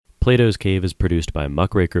Plato's Cave is produced by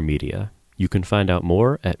Muckraker Media. You can find out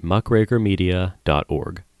more at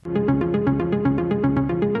muckrakermedia.org.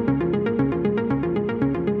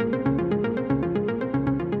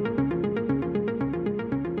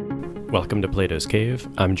 Welcome to Plato's Cave.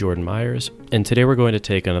 I'm Jordan Myers, and today we're going to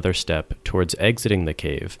take another step towards exiting the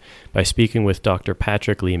cave by speaking with Dr.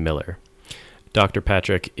 Patrick Lee Miller. Dr.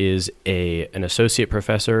 Patrick is an associate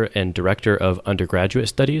professor and director of undergraduate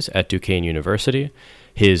studies at Duquesne University.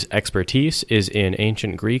 His expertise is in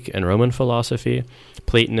ancient Greek and Roman philosophy,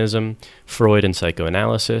 Platonism, Freud and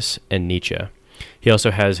psychoanalysis, and Nietzsche. He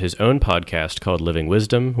also has his own podcast called Living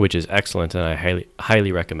Wisdom, which is excellent, and I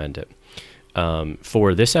highly recommend it.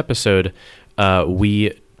 For this episode,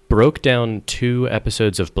 we broke down 2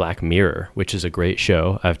 episodes of Black Mirror, which is a great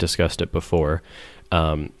show. I've discussed it before.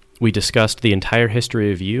 We discussed the entire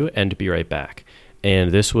history of you and Be Right Back.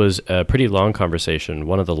 And this was a pretty long conversation,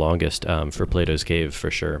 one of the longest for Plato's Cave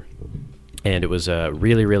for sure. And it was a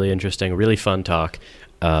really, really interesting, really fun talk.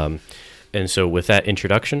 And so with that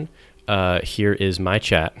introduction, here is my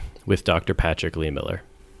chat with Dr. Patrick Lee Miller.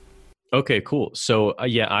 Okay, cool. So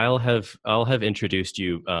I'll have introduced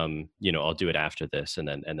you. I'll do it after this, and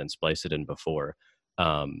then splice it in before.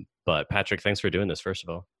 But Patrick, thanks for doing this. First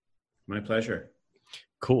of all, my pleasure.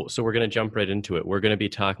 Cool. So we're going to jump right into it. We're going to be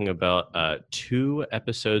talking about 2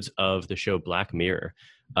 episodes of the show Black Mirror,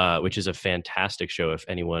 which is a fantastic show. If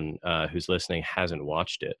anyone who's listening hasn't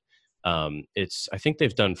watched it, I think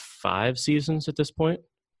they've done 5 seasons at this point,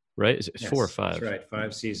 right? Is it 4 or 5? That's right,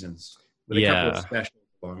 5 seasons with a couple of specials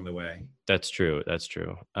along the way. That's true.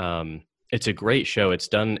 It's a great show. It's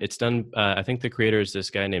done. I think the creator is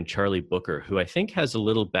this guy named Charlie Brooker, who I think has a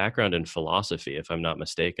little background in philosophy, if I'm not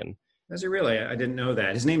mistaken. Does he really? I didn't know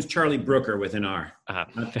that. His name's Charlie Brooker with an R.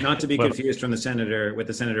 Not to be confused with the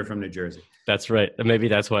senator from New Jersey. That's right. Maybe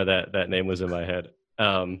that's why that name was in my head.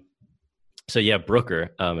 Brooker.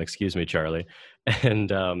 Excuse me, Charlie.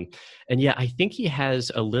 And I think he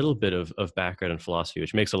has a little bit of background in philosophy,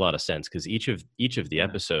 which makes a lot of sense because each of the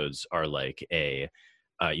episodes are like a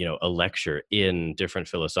lecture in different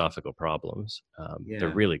philosophical problems. They're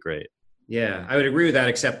really great. Yeah, I would agree with that,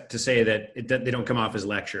 except to say that they don't come off as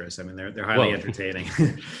lectures. I mean, they're highly entertaining.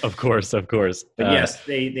 Of course. But yes,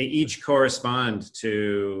 they each correspond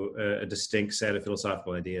to a distinct set of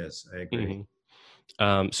philosophical ideas. I agree.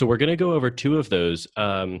 Mm-hmm. So we're going to go over 2 of those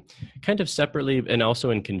kind of separately and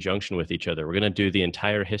also in conjunction with each other. We're going to do the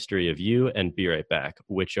entire history of you and Be Right Back,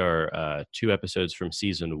 which are 2 episodes from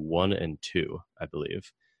season 1 and 2, I believe.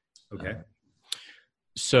 Okay.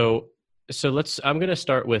 So I'm going to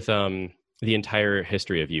start with the entire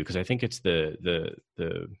history of you because I think it's the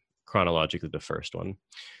chronologically the first one.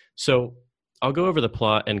 So I'll go over the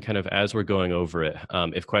plot and kind of as we're going over it,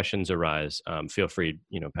 if questions arise, feel free,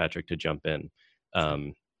 Patrick, to jump in.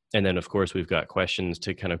 And then of course we've got questions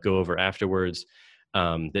to kind of go over afterwards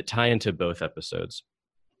that tie into both episodes.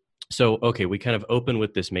 So, okay, we kind of open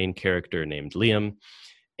with this main character named Liam,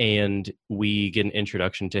 and we get an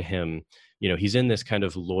introduction to him. He's in this kind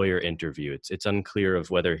of lawyer interview. It's unclear of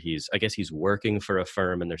whether he's working for a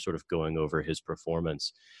firm and they're sort of going over his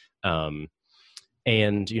performance. And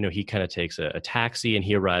he kind of takes a taxi and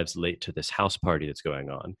he arrives late to this house party that's going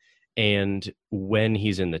on. And when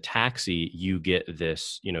he's in the taxi, you get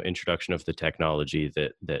this, introduction of the technology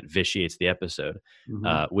that vitiates the episode,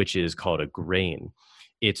 which is called a grain.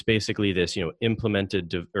 It's basically this, implanted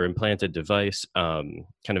device kind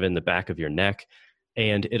of in the back of your neck.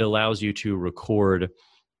 And it allows you to record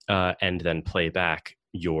and then play back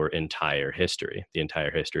your entire history, the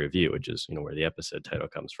entire history of you, which is, where the episode title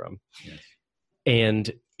comes from. Yes. And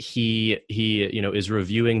he is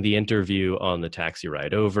reviewing the interview on the taxi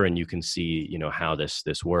ride over, and you can see, how this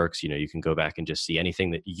works. You can go back and just see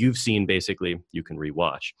anything that you've seen, basically, you can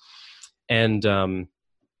rewatch.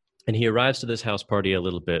 And he arrives to this house party a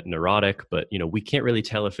little bit neurotic, but, we can't really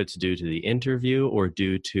tell if it's due to the interview or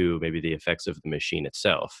due to maybe the effects of the machine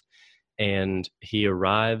itself. And he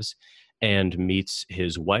arrives and meets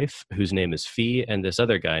his wife, whose name is Fee, and this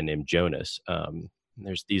other guy named Jonas.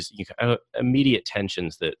 There's these immediate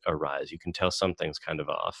tensions that arise. You can tell something's kind of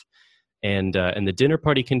off. And the dinner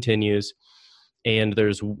party continues. And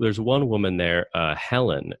there's one woman there,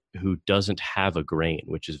 Helen, who doesn't have a grain,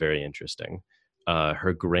 which is very interesting.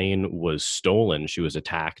 Her grain was stolen. She was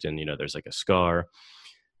attacked, and there's like a scar,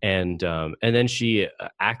 and then she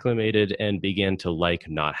acclimated and began to like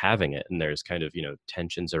not having it. And there's kind of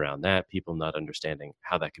tensions around that, people not understanding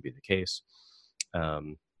how that could be the case.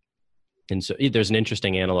 And so there's an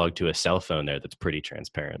interesting analog to a cell phone there that's pretty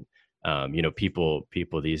transparent.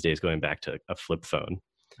 People these days going back to a flip phone.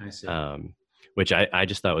 I see. which I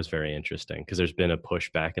just thought was very interesting because there's been a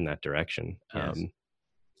push back in that direction. Yes.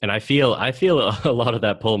 And I feel a lot of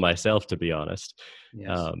that pull myself, to be honest.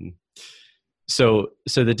 Yes. So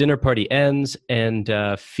the dinner party ends, and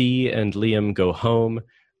Fee and Liam go home.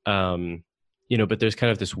 But there's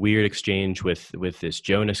kind of this weird exchange with this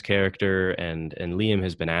Jonas character, and Liam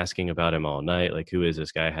has been asking about him all night, like, who is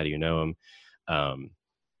this guy? How do you know him?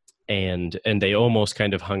 And they almost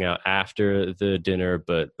kind of hung out after the dinner,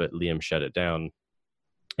 but Liam shut it down.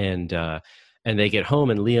 And they get home,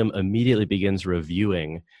 and Liam immediately begins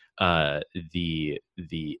reviewing the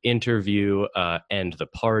interview and the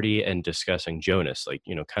party, and discussing Jonas, like,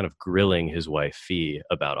 kind of grilling his wife Fee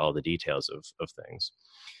about all the details of things.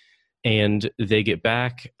 And they get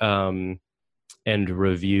back and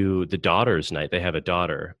review the daughter's night. They have a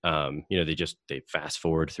daughter. They fast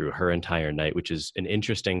forward through her entire night, which is an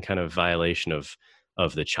interesting kind of violation of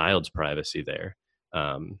the child's privacy there.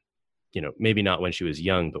 Maybe not when she was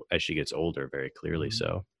young, but as she gets older, very clearly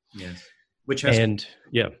so. Yes. Which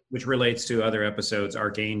relates to other episodes,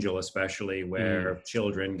 Archangel especially, where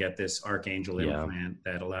children get this Archangel implant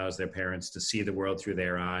that allows their parents to see the world through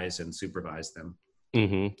their eyes and supervise them.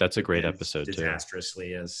 Mm-hmm. That's a great episode too.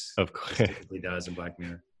 Disastrously, as of course it typically does in Black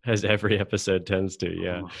Mirror, as every episode tends to.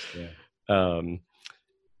 Yeah. Almost, yeah.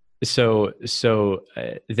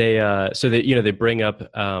 They bring up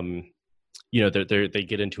they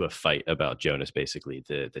get into a fight about Jonas, basically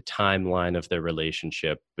the timeline of their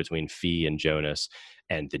relationship between Fee and Jonas,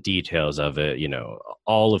 and the details of it.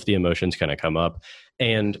 All of the emotions kind of come up,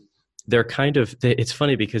 and they're it's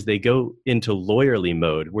funny because they go into lawyerly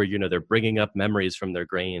mode where, they're bringing up memories from their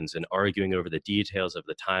grains and arguing over the details of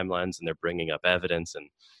the timelines, and they're bringing up evidence, and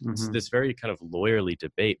it's this very kind of lawyerly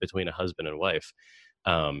debate between a husband and wife.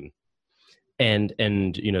 And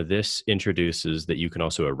this introduces that you can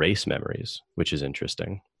also erase memories, which is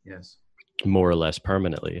interesting. Yes. More or less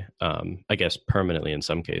permanently. I guess permanently in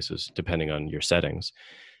some cases, depending on your settings.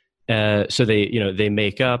 So they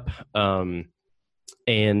make up,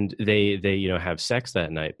 and they have sex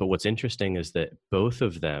that night. But what's interesting is that both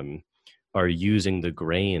of them are using the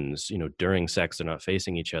grains, during sex. They're not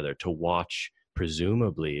facing each other, to watch,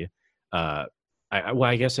 presumably.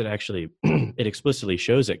 I guess it actually it explicitly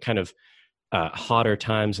shows it kind of hotter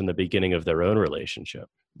times in the beginning of their own relationship.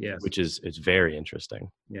 Yes, which is very interesting.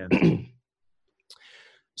 Yeah.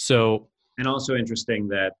 So, and also interesting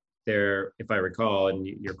that they're, if I recall, and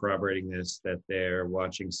you're corroborating this, that they're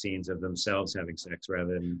watching scenes of themselves having sex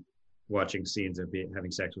rather than watching scenes of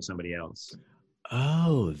having sex with somebody else.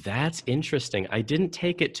 Oh, that's interesting. I didn't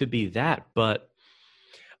take it to be that, but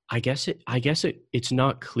I guess it's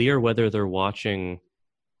not clear whether they're watching.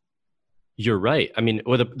 You're right. I mean,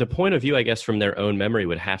 the point of view, I guess, from their own memory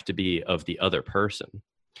would have to be of the other person.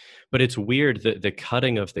 But it's weird that the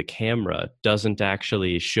cutting of the camera doesn't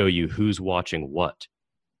actually show you who's watching what.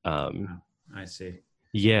 I see.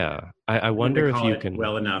 Yeah. I wonder if you can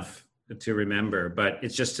well enough to remember, but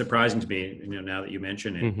it's just surprising to me, now that you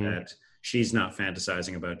mention it, that she's not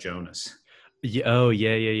fantasizing about Jonas. Yeah. Oh,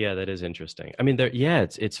 yeah. That is interesting. I mean,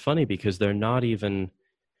 it's funny because they're not even,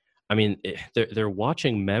 I mean, they're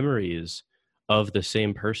watching memories of the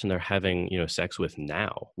same person they're having, sex with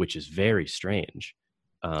now, which is very strange.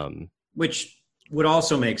 Which would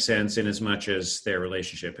also make sense in as much as their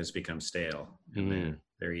relationship has become stale, and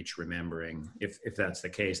they're each remembering. If that's the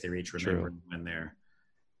case, they're each remembering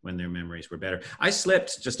when their memories were better. I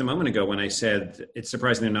slipped just a moment ago when I said it's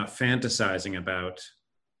surprising they're not fantasizing about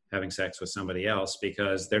having sex with somebody else,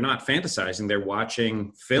 because they're not fantasizing. They're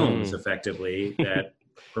watching films effectively that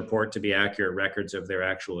purport to be accurate records of their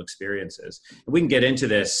actual experiences. And we can get into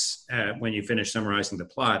this when you finish summarizing the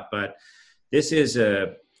plot, but this is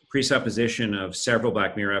a presupposition of several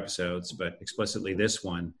Black Mirror episodes, but explicitly this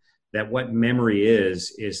one, that what memory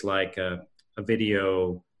is like a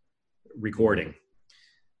video recording.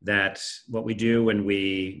 That what we do when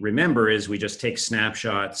we remember is we just take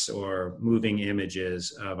snapshots or moving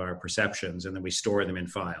images of our perceptions, and then we store them in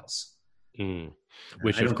files.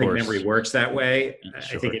 Which I don't think memory works that way.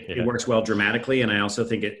 Sure, I think it works well dramatically, and I also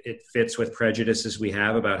think it fits with prejudices we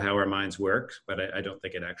have about how our minds work, but I don't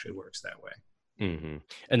think it actually works that way. Mm-hmm.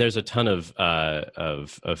 And there's a ton of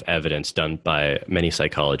evidence done by many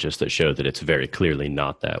psychologists that show that it's very clearly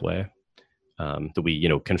not that way. That we,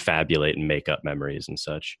 confabulate and make up memories and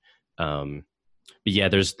such. But yeah,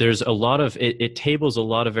 there's a lot of, it tables a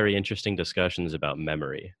lot of very interesting discussions about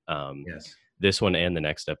memory. Yes. This one and the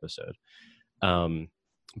next episode.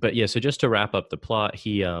 But yeah, so just to wrap up the plot,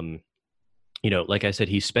 he, like I said,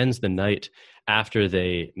 he spends the night after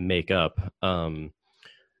they make up,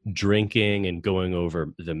 drinking and going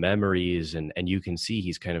over the memories, and you can see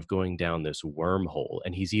he's kind of going down this wormhole,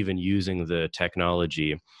 and he's even using the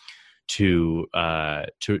technology to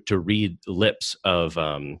read lips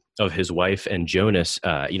of his wife and Jonas,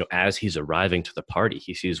 as he's arriving to the party.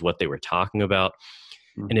 He sees what they were talking about.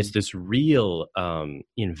 Mm-hmm. And it's this real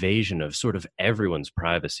invasion of sort of everyone's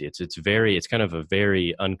privacy. It's kind of a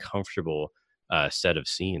very uncomfortable set of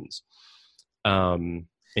scenes. And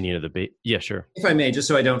yeah, sure. If I may, just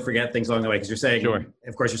so I don't forget things along the way, because you're saying, sure,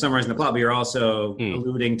 of course, you're summarizing the plot, but you're also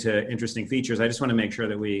alluding to interesting features. I just want to make sure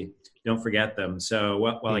that we don't forget them. So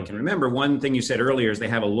while I can remember, one thing you said earlier is they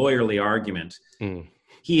have a lawyerly argument.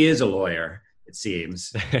 He is a lawyer, it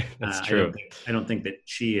seems. That's true. I don't think that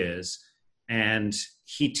she is. And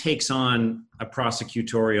he takes on a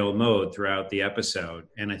prosecutorial mode throughout the episode.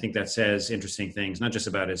 And I think that says interesting things, not just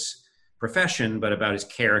about his profession, but about his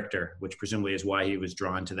character, which presumably is why he was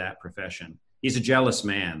drawn to that profession. He's a jealous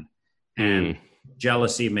man, and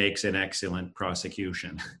jealousy makes an excellent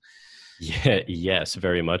prosecution. Yeah, yes,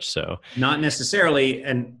 very much so. Not necessarily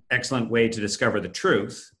an excellent way to discover the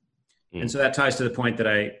truth. And so that ties to the point that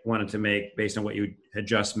I wanted to make based on what you had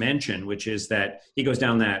just mentioned, which is that he goes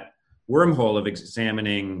down that wormhole of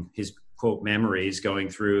examining his, quote, memories, going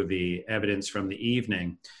through the evidence from the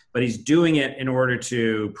evening, but he's doing it in order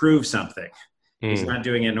to prove something. He's not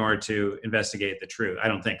doing it in order to investigate the truth. I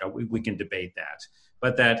don't think we can debate that,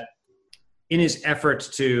 but that in his effort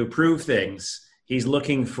to prove things, he's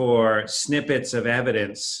looking for snippets of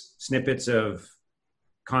evidence, snippets of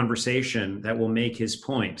conversation that will make his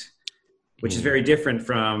point, which is very different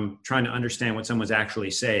from trying to understand what someone's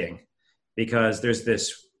actually saying, because there's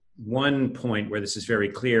this one point where this is very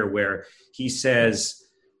clear, where he says,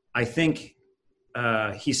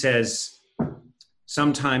 he says,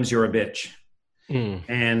 sometimes you're a bitch.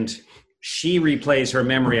 And she replays her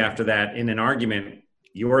memory after that in an argument.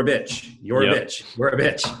 You're a bitch. You're a bitch. We're a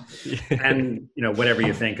bitch. And, whatever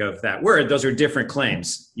you think of that word, those are different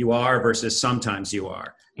claims. You are versus sometimes you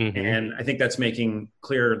are. And I think that's making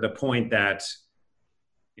clear the point that,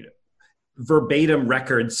 verbatim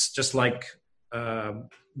records, just like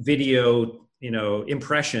video,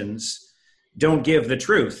 impressions, don't give the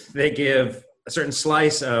truth. They give a certain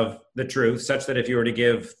slice of the truth, such that if you were to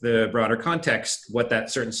give the broader context, what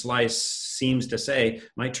that certain slice seems to say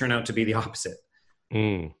might turn out to be the opposite.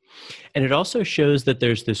 And it also shows that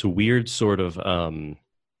there's this weird sort of,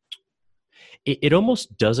 it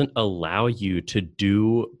almost doesn't allow you to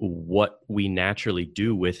do what we naturally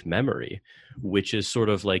do with memory, which is sort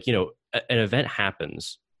of like, an event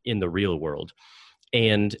happens in the real world.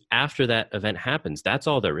 And after that event happens, that's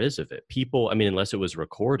all there is of it. People, unless it was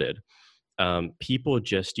recorded, people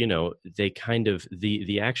just, they kind of,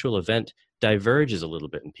 the actual event diverges a little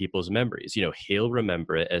bit in people's memories. He'll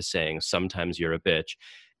remember it as saying, sometimes you're a bitch,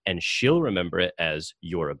 and she'll remember it as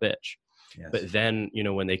you're a bitch. Yes. But then,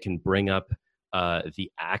 when they can bring up the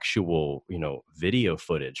actual, video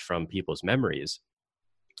footage from people's memories,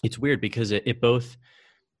 it's weird because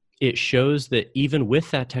it shows that even with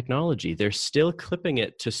that technology, they're still clipping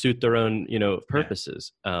it to suit their own,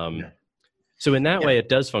 purposes. So in that way, it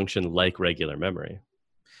does function like regular memory.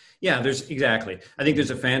 Yeah, exactly. I think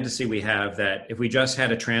there's a fantasy we have that if we just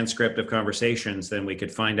had a transcript of conversations, then we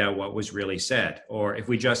could find out what was really said. Or if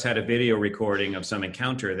we just had a video recording of some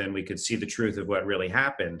encounter, then we could see the truth of what really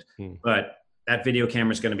happened. But that video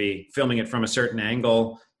camera is going to be filming it from a certain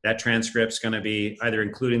angle. That transcript's going to be either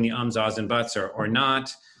including the ums, ahs, and buts or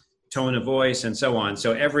not, tone of voice, and so on.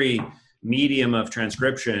 So every medium of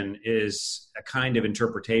transcription is a kind of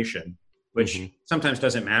interpretation, which sometimes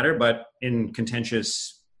doesn't matter, but in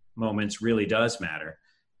contentious moments really does matter.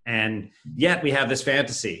 And yet we have this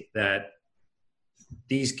fantasy that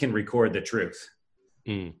these can record the truth.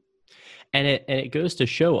 And it goes to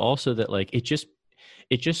show also that like it just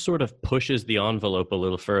sort of pushes the envelope a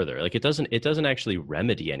little further. Like it doesn't actually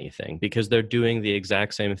remedy anything, because they're doing the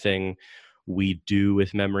exact same thing we do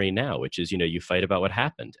with memory now, which is, you fight about what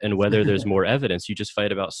happened, and whether there's more evidence, you just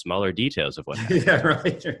fight about smaller details of what happened. Yeah,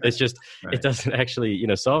 right. It's just, It doesn't actually,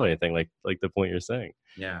 solve anything like the point you're saying.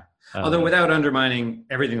 Yeah. Although without undermining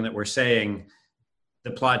everything that we're saying,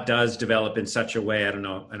 the plot does develop in such a way, I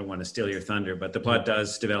don't want to steal your thunder, but the plot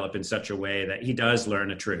does develop in such a way that he does learn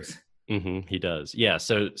a truth. He does. Yeah.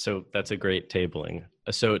 So that's a great tabling.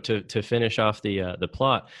 So to finish off the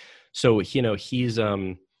plot, so,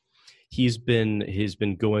 he's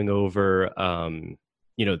been going over,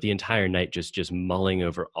 the entire night, just mulling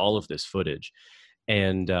over all of this footage.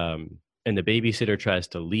 And the babysitter tries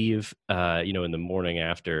to leave, in the morning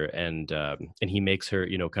after, and he makes her,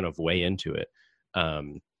 kind of way into it.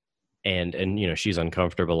 And she's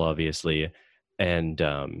uncomfortable, obviously. and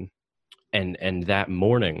that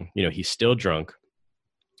morning, he's still drunk.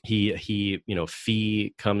 He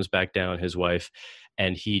Fee comes back down, his wife,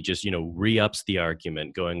 and he just re-ups the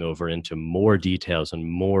argument, going over into more details and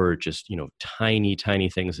more just tiny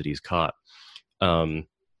things that he's caught.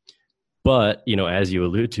 But as you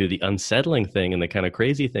allude to, the unsettling thing and the kind of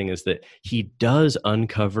crazy thing is that he does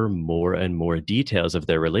uncover more and more details of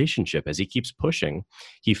their relationship as he keeps pushing.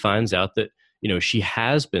 He finds out that she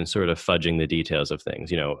has been sort of fudging the details of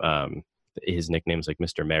things. His nickname's like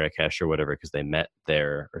Mr. Marrakesh or whatever, because they met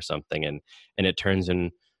there or something. And it turns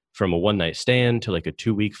in from a one night stand to like a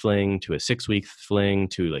 2-week fling to a 6-week fling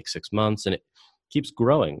to like 6 months. And it keeps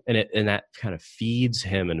growing. And that kind of feeds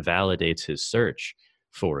him and validates his search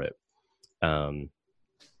for it. And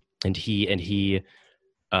he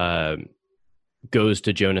goes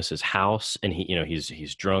to Jonas's house, and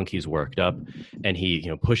he's drunk, he's worked up, and he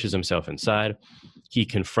pushes himself inside. He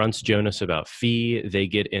confronts Jonas about Fee. They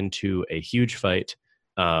get into a huge fight,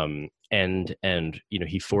 and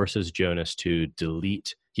he forces Jonas to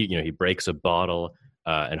delete. He breaks a bottle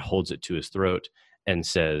and holds it to his throat and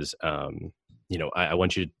says, I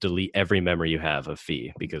want you to delete every memory you have of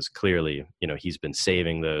Fee, because clearly he's been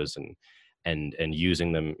saving those and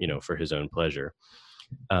using them for his own pleasure.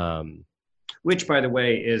 Which, by the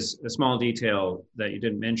way, is a small detail that you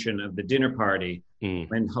didn't mention of the dinner party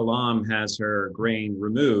when Halam has her grain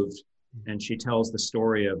removed, and she tells the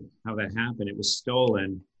story of how that happened. It was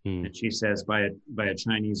stolen, and she says by a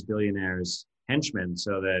Chinese billionaire's henchman,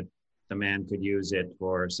 so that the man could use it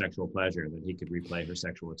for sexual pleasure, that he could replay her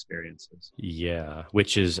sexual experiences. Yeah,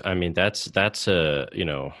 which is, that's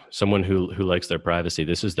someone who likes their privacy.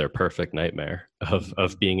 This is their perfect nightmare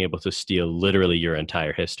of being able to steal literally your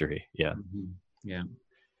entire history. Yeah. Mm-hmm. Yeah.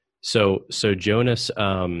 So Jonas,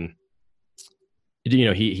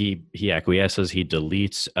 he acquiesces, he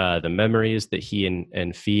deletes the memories that he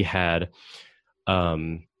and Fee had.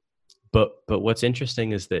 But what's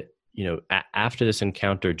interesting is that after this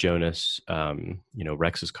encounter, Jonas,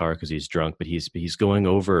 wrecks his car because he's drunk, but he's going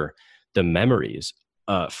over the memories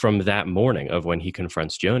from that morning of when he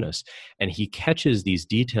confronts Jonas, and he catches these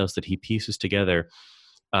details that he pieces together,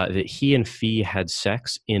 that he and Fee had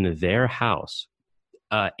sex in their house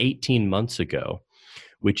 18 months ago,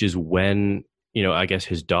 which is when, I guess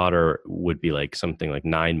his daughter would be like something like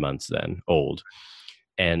 9 months then old.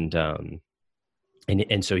 And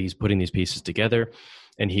so he's putting these pieces together.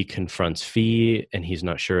 And he confronts Fee, and he's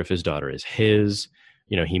not sure if his daughter is his.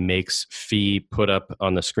 He makes Fee put up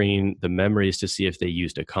on the screen the memories to see if they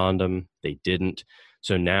used a condom. They didn't.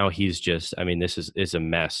 So now he's just, this is a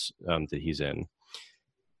mess that he's in.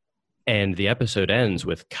 And the episode ends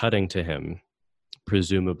with cutting to him,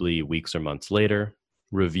 presumably weeks or months later,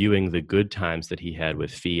 reviewing the good times that he had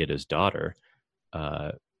with Fee and his daughter,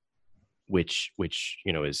 which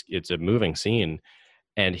it's a moving scene.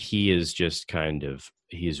 And he is just kind of,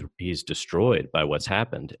 he's destroyed by what's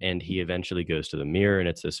happened. And he eventually goes to the mirror, and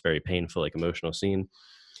it's this very painful, like, emotional scene.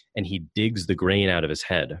 And he digs the grain out of his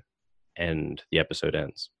head, and the episode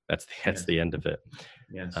ends. That's the end of it.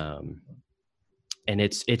 Yes. And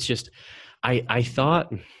it's just, I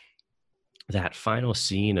thought that final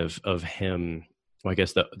scene of him, well, I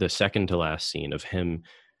guess the second to last scene of him,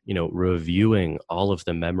 reviewing all of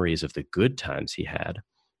the memories of the good times he had,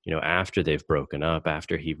 after they've broken up,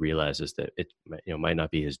 after he realizes that it might not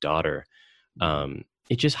be his daughter,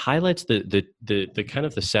 it just highlights the kind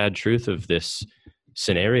of the sad truth of this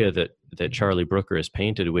scenario that Charlie Brooker has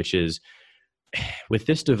painted, which is, with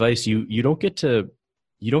this device, you don't get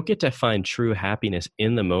to find true happiness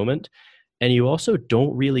in the moment, and you also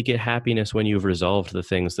don't really get happiness when you've resolved the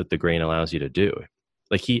things that the grain allows you to do.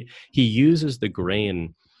 Like he uses the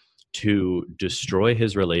grain to destroy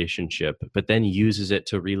his relationship, but then uses it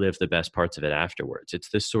to relive the best parts of it afterwards. It's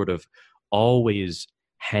this sort of always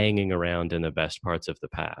hanging around in the best parts of the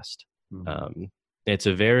past. Mm-hmm. It's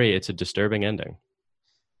a disturbing ending.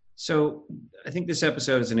 So I think this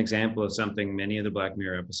episode is an example of something many of the Black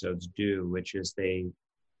Mirror episodes do, which is they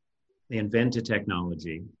invent a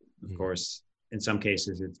technology. Of course, in some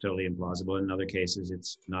cases it's totally implausible. In other cases,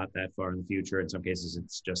 it's not that far in the future. In some cases,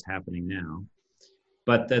 it's just happening now.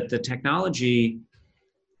 But that the technology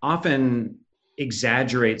often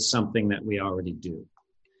exaggerates something that we already do.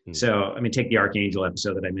 Mm-hmm. So, take the Archangel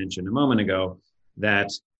episode that I mentioned a moment ago,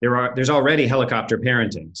 that there's already helicopter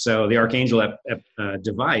parenting. So the Archangel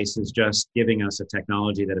device is just giving us a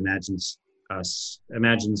technology that imagines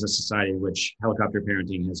a society in which helicopter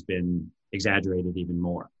parenting has been exaggerated even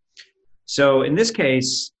more. So in this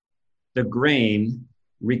case, the grain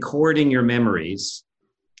recording your memories,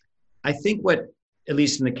 I think what at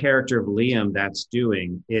least in the character of Liam, that's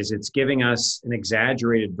doing is it's giving us an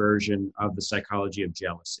exaggerated version of the psychology of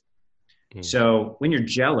jealousy. So when you're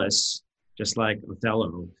jealous, just like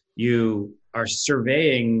Othello, you are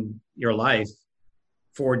surveying your life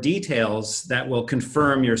for details that will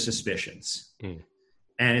confirm your suspicions.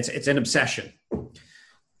 And it's an obsession.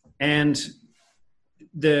 And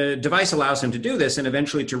the device allows him to do this and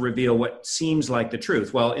eventually to reveal what seems like the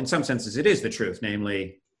truth. Well, in some senses, it is the truth.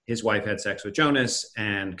 Namely, his wife had sex with Jonas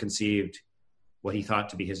and conceived what he thought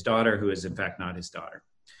to be his daughter, who is in fact not his daughter.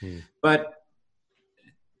 But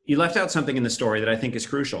you left out something in the story that I think is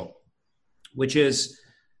crucial, which is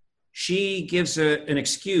she gives an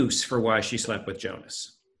excuse for why she slept with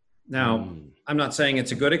Jonas. Now, I'm not saying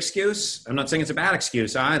it's a good excuse. I'm not saying it's a bad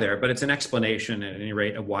excuse either, but it's an explanation at any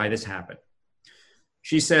rate of why this happened.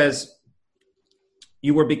 She says,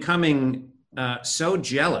 you were becoming so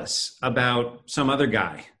jealous about some other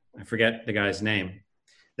guy, I forget the guy's name,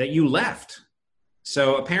 that you left.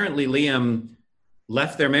 So apparently Liam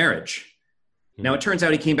left their marriage. Now, it turns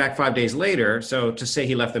out he came back 5 days later, so to say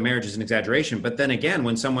he left the marriage is an exaggeration. But then again,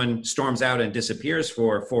 when someone storms out and disappears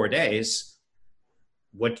for 4 days,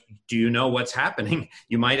 what do you know what's happening?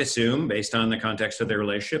 You might assume, based on the context of their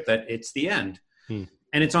relationship, that it's the end.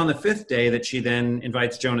 And it's on the 5th day that she then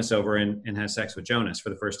invites Jonas over and has sex with Jonas for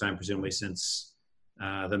the first time, presumably since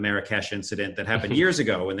the Marrakesh incident that happened years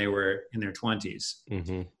ago when they were in their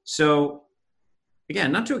 20s. So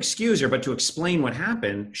again, not to excuse her, but to explain what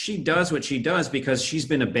happened, she does what she does because she's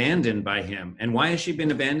been abandoned by him. And why has she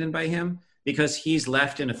been abandoned by him? Because he's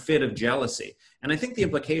left in a fit of jealousy. And I think the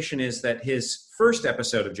implication is that his first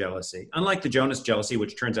episode of jealousy, unlike the Jonas jealousy,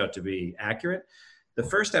 which turns out to be accurate, the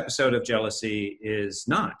first episode of jealousy is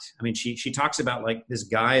not. I mean, she talks about like this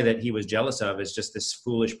guy that he was jealous of is just this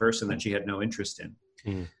foolish person that she had no interest in.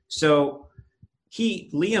 So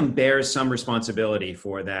Liam bears some responsibility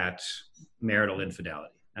for that marital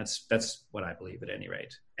infidelity. That's what I believe at any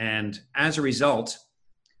rate. And as a result,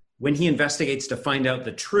 when he investigates to find out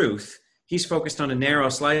the truth, he's focused on a narrow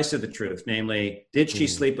slice of the truth, namely, did she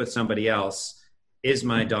sleep with somebody else? Is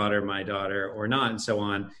my daughter or not? And so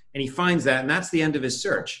on. And he finds that, and that's the end of his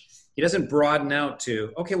search. He doesn't broaden out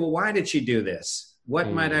to, okay, well, why did she do this?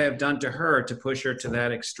 What might I have done to her to push her to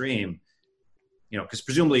that extreme? You know, because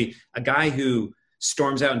presumably a guy who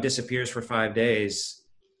storms out and disappears for 5 days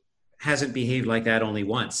hasn't behaved like that only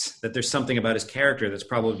once, that there's something about his character that's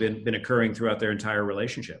probably been occurring throughout their entire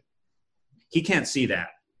relationship. He can't see that,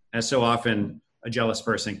 as so often a jealous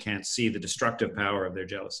person can't see the destructive power of their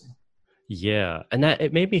jealousy. Yeah. And that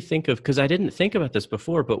it made me think of, because I didn't think about this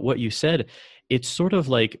before, but what you said, it's sort of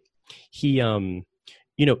like he,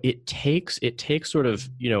 it takes sort of,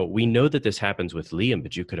 we know that this happens with Liam,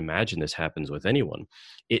 but you could imagine this happens with anyone.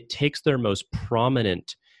 It takes their most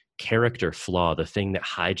prominent character flaw, the thing that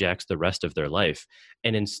hijacks the rest of their life,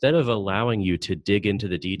 and instead of allowing you to dig into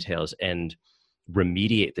the details and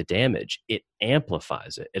remediate the damage, it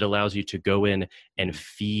amplifies it. It allows you to go in and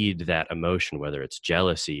feed that emotion, whether it's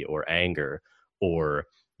jealousy or anger or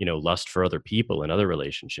lust for other people and other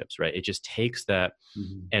relationships, right? It just takes that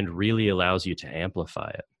and really allows you to amplify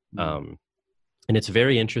it. And it's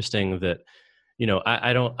very interesting that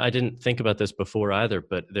I didn't think about this before either,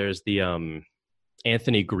 but there's the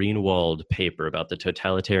Anthony Greenwald paper about the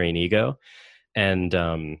totalitarian ego. And,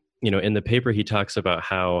 in the paper, he talks about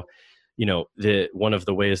how, one of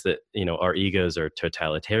the ways that, our egos are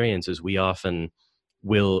totalitarians is we often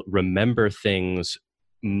will remember things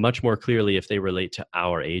much more clearly if they relate to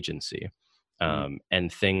our agency.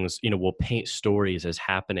 And things, we'll paint stories as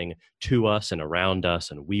happening to us and around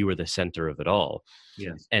us, and we were the center of it all.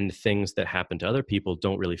 Yes. And things that happen to other people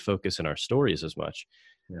don't really focus in our stories as much.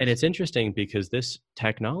 Yes. And it's interesting because this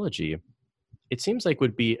technology, it seems like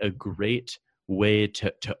would be a great way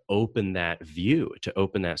to open that view, to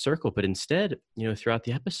open that circle. But instead, throughout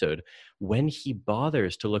the episode, when he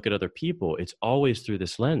bothers to look at other people, it's always through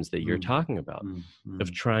this lens that you're talking about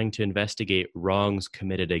of trying to investigate wrongs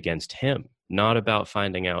committed against him, not about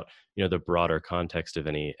finding out, the broader context of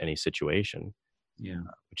any situation. Yeah.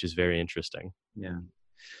 Which is very interesting. Yeah.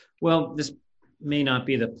 Well, this may not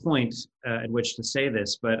be the point at which to say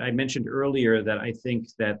this, but I mentioned earlier that I think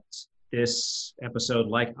that this episode,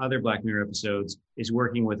 like other Black Mirror episodes, is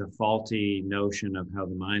working with a faulty notion of how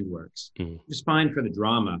the mind works. It's fine for the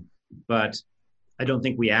drama, but I don't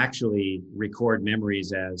think we actually record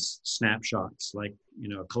memories as snapshots, like,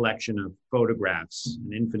 a collection of photographs,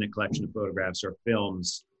 an infinite collection of photographs or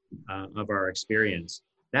films of our experience.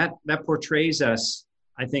 That portrays us,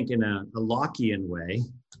 I think, in a Lockean way,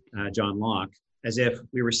 John Locke, as if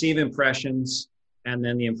we receive impressions, and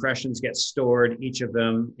then the impressions get stored, each of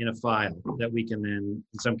them in a file that we can then,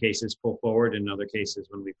 in some cases, pull forward. In other cases,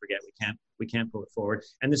 when we forget, we can't pull it forward.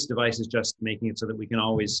 And this device is just making it so that we can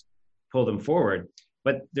always pull them forward.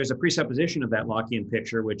 But there's a presupposition of that Lockean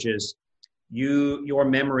picture, which is your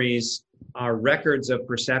memories are records of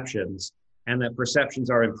perceptions, and that perceptions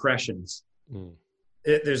are impressions.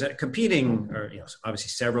 There's a competing, or obviously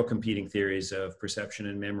several competing theories of perception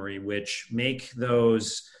and memory, which make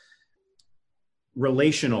those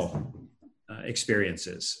relational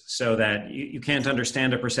experiences, so that you can't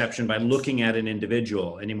understand a perception by looking at an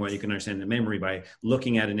individual anymore. You can understand the memory by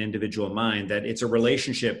looking at an individual mind, that it's a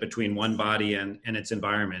relationship between one body and its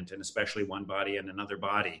environment, and especially one body and another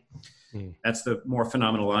body. That's the more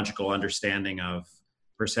phenomenological understanding of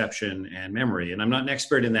perception and memory. And I'm not an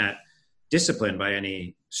expert in that discipline by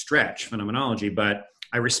any stretch, phenomenology, but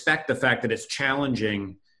I respect the fact that it's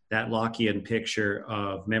challenging that Lockean picture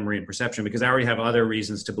of memory and perception, because I already have other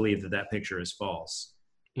reasons to believe that that picture is false.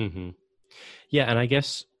 Yeah, and I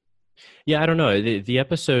guess, I don't know. The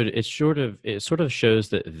episode, it sort of shows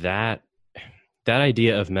that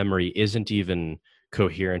idea of memory isn't even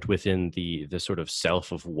coherent within the sort of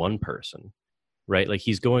self of one person, right? Like,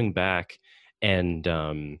 he's going back, and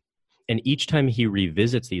each time he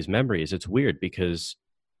revisits these memories, it's weird because,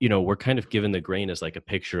 we're kind of given the grain as like a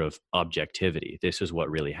picture of objectivity. This is what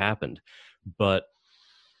really happened. But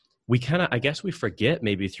I guess we forget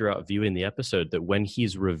maybe throughout viewing the episode that when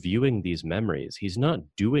he's reviewing these memories, he's not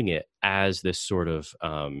doing it as this sort of,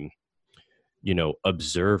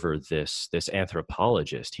 observer, this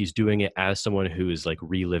anthropologist. He's doing it as someone who is like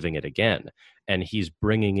reliving it again. And he's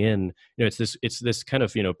bringing in, it's this kind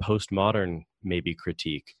of, postmodern maybe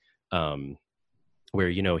critique, where,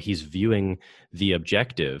 he's viewing the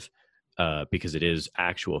objective because it is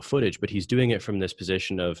actual footage, but he's doing it from this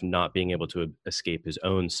position of not being able to escape his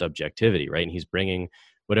own subjectivity, right? And he's bringing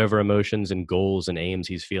whatever emotions and goals and aims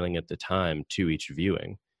he's feeling at the time to each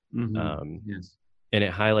viewing. Yes. And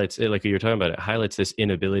it highlights, like you were talking about, it highlights this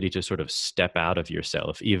inability to sort of step out of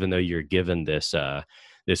yourself, even though you're given this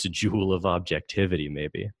jewel of objectivity,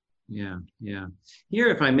 maybe. Yeah. Here,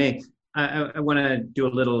 if I may, I want to do a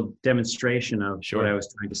little demonstration of what I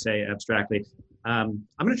was trying to say abstractly. I'm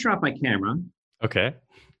going to turn off my camera. Okay.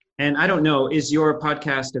 And I don't know, is your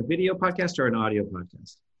podcast a video podcast or an audio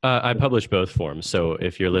podcast? I publish both forms. So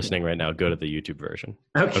if you're listening right now, go to the YouTube version.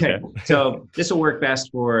 Okay. So this will work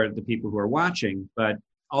best for the people who are watching, but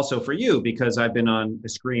also for you, because I've been on a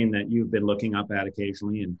screen that you've been looking up at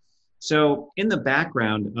occasionally. And so in the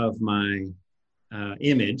background of my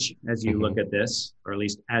image, as you look at this, or at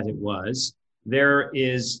least as it was, there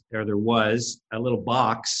was a little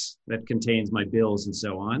box that contains my bills and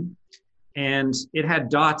so on. And it had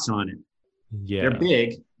dots on it. Yeah. They're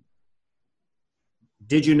big.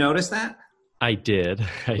 Did you notice that? I did.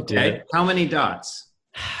 Did. How many dots?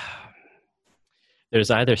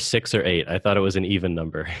 There's either 6 or 8. I thought it was an even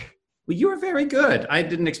number. Well, you were very good. I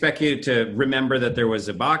didn't expect you to remember that there was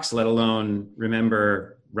a box, let alone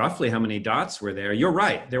remember roughly how many dots were there. You're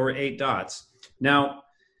right. There were 8 dots. Now,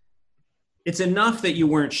 it's enough that you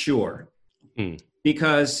weren't sure.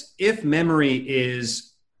 Because if memory is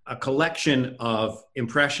a collection of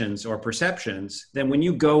impressions or perceptions, then when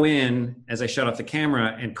you go in, as I shut off the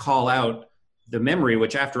camera, and call out the memory,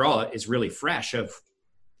 which after all is really fresh of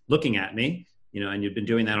looking at me, and you've been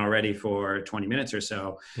doing that already for 20 minutes or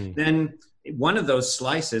so, then one of those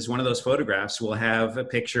slices, one of those photographs will have a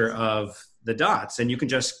picture of the dots, and you can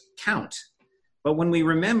just count. But when we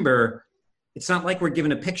remember, it's not like we're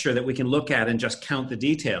given a picture that we can look at and just count the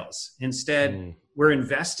details. Instead, we're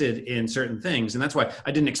invested in certain things. And that's why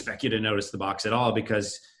I didn't expect you to notice the box at all,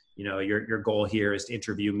 because your goal here is to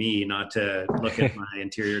interview me, not to look at my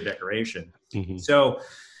interior decoration. So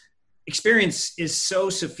experience is so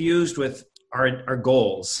suffused with our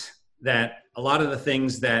goals that a lot of the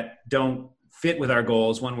things that don't fit with our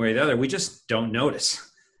goals one way or the other, we just don't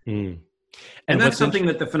notice. And that's something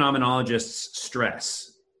that the phenomenologists stress.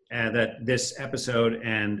 That this episode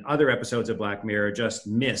and other episodes of Black Mirror just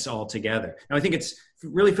miss altogether. Now, I think it's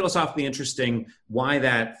really philosophically interesting why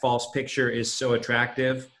that false picture is so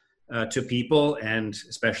attractive to people, and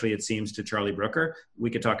especially it seems to Charlie Brooker. We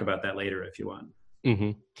could talk about that later if you want.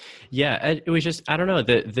 Yeah, it was just, I don't know,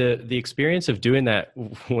 the experience of doing that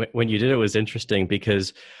when you did it was interesting,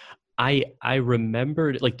 because I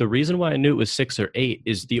remembered, like, the reason why I knew it was 6 or 8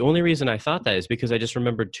 is the only reason I thought that is because I just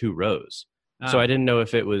remembered 2 rows. So I didn't know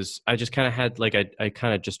if it was, I just kind of had, like, I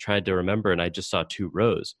kind of just tried to remember, and I just saw 2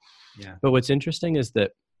 rows. Yeah. But what's interesting is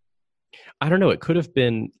that, I don't know, it could have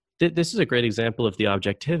been This is a great example of the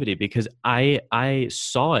objectivity, because I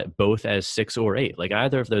saw it both as 6 or 8. Like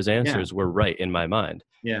either of those answers were right in my mind.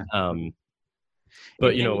 Yeah.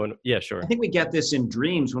 But sure. I think we get this in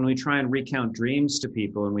dreams when we try and recount dreams to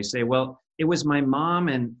people, and we say, well, it was my mom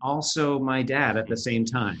and also my dad at the same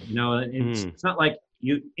time. It's not like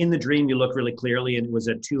you in the dream you look really clearly and it was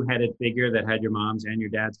a two-headed figure that had your mom's and your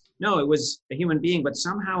dad's. No, it was a human being, but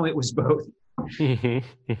somehow it was both. I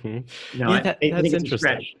think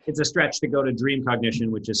it's a stretch to go to dream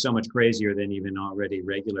cognition, which is so much crazier than even already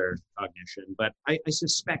regular cognition. But I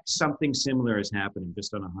suspect something similar is happening,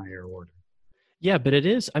 just on a higher order. Yeah, but it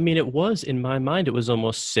is. I mean, it was in my mind. It was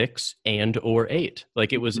almost 6 and or 8.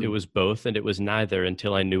 Like it was both, and it was neither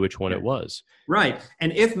until I knew which one it was. Right.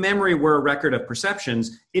 And if memory were a record of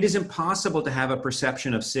perceptions, it is impossible to have a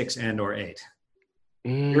perception of 6 and or 8.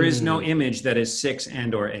 There is no image that is 6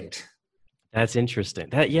 and or 8. That's interesting.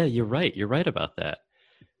 You're right. You're right about that.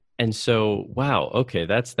 And so, wow. Okay.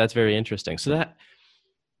 That's very interesting. So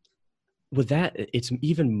it's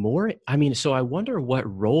even more, I mean, so I wonder what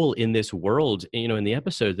role in this world, in the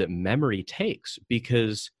episode that memory takes,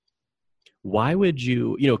 because why would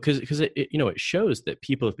you, because it shows that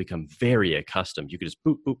people have become very accustomed. You could just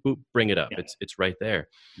boop, boop, boop, bring it up. Yeah. It's right there.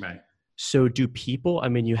 Right. So do people, I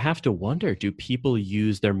mean, you have to wonder, do people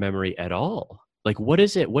use their memory at all? Like, what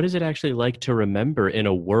is it actually like to remember in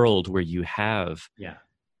a world where you have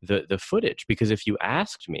the footage? Because if you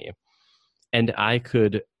asked me and I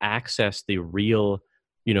could access the real,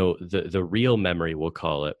 the real memory, we'll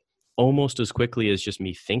call it, almost as quickly as just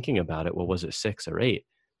me thinking about it, well, was it 6 or 8?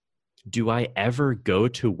 Do I ever go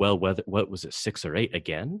to, well, what was it, 6 or 8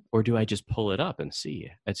 again? Or do I just pull it up and see?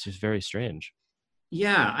 It's just very strange.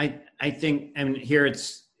 Yeah, I think, and here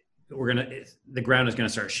the ground is going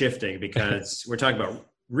to start shifting, because we're talking about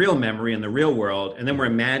real memory in the real world, and then we're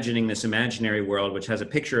imagining this imaginary world which has a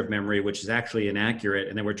picture of memory which is actually inaccurate,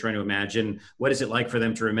 and then we're trying to imagine what is it like for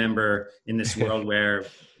them to remember in this world where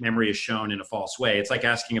memory is shown in a false way. It's like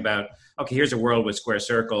asking about, okay, here's a world with square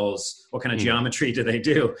circles, what kind of geometry do they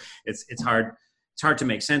do? It's hard to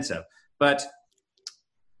make sense of. But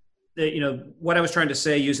what I was trying to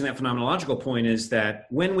say using that phenomenological point is that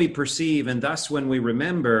when we perceive, and thus when we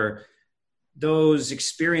remember, those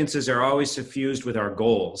experiences are always suffused with our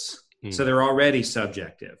goals. So they're already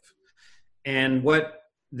subjective. And what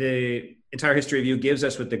the entire history of you gives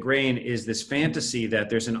us with the grain is this fantasy that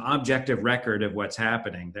there's an objective record of what's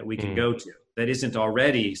happening that we can go to that isn't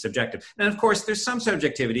already subjective. And of course, there's some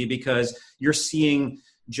subjectivity because you're seeing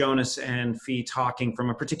Jonas and Fee talking from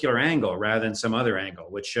a particular angle rather than some other angle,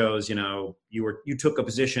 which shows, you took a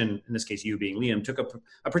position, in this case, you being Liam, took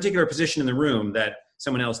a particular position in the room that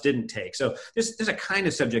someone else didn't take. So there's a kind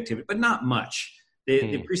of subjectivity, but not much.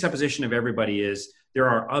 The presupposition of everybody is there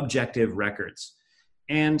are objective records.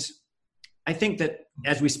 And I think that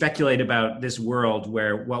as we speculate about this world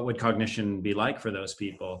where what would cognition be like for those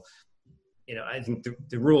people, I think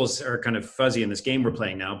the rules are kind of fuzzy in this game we're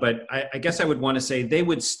playing now, but I guess I would want to say they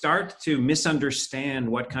would start to misunderstand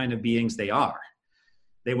what kind of beings they are.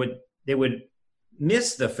 They would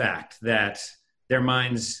miss the fact that their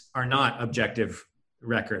minds are not objective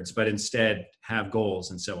records, but instead have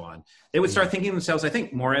goals and so on. They would start thinking of themselves, I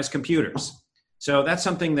think, more as computers. So that's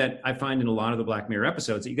something that I find in a lot of the Black Mirror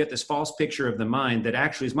episodes, that you get this false picture of the mind that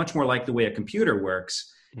actually is much more like the way a computer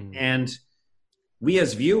works. And we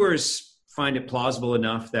as viewers find it plausible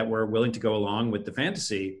enough that we're willing to go along with the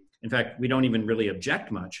fantasy. In fact, we don't even really object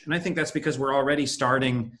much. And I think that's because we're already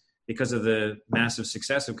starting, because of the massive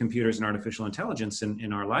success of computers and artificial intelligence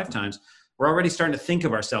in our lifetimes, we're already starting to think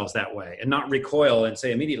of ourselves that way and not recoil and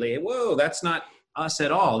say immediately, whoa, that's not us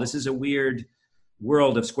at all. This is a weird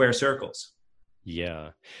world of square circles.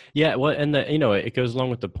 Yeah. Well, and it goes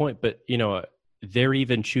along with the point, but they're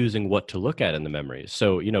even choosing what to look at in the memories.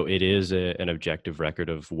 So, it is an objective record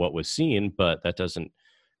of what was seen, but that doesn't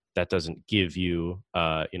give you,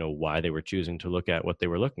 why they were choosing to look at what they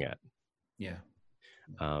were looking at. Yeah.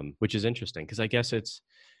 Which is interesting, because I guess it's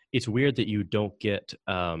weird that you don't get,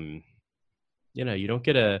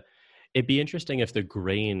 it'd be interesting if the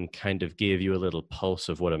grain kind of gave you a little pulse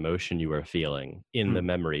of what emotion you were feeling in the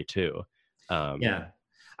memory too. Yeah.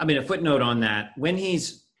 I mean, a footnote on that, when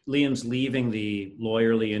Liam's leaving the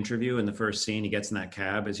lawyerly interview in the first scene, he gets in that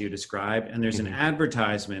cab as you described, and there's an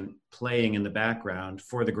advertisement playing in the background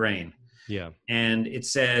for the grain. Yeah. And it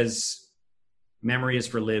says, memory is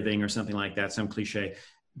for living or something like that, some cliche,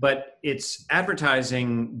 but it's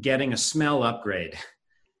advertising getting a smell upgrade.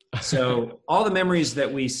 So all the memories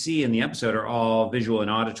that we see in the episode are all visual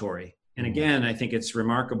and auditory. And again, I think it's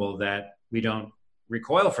remarkable that we don't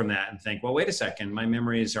recoil from that and think, well, wait a second, my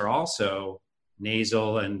memories are also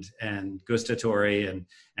nasal and gustatory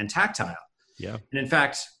and tactile. Yeah. And in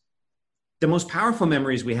fact, the most powerful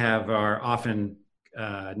memories we have are often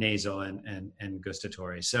nasal and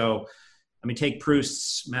gustatory. So, I mean, take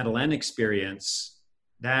Proust's Madeleine experience.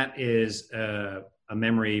 That is a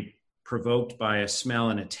memory provoked by a smell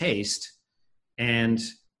and a taste, and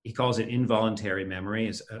he calls it involuntary memory.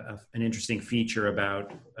 Is an interesting feature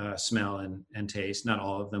about smell and taste. Not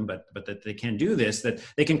all of them, but that they can do this. That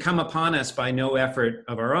they can come upon us by no effort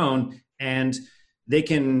of our own, and they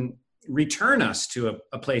can return us to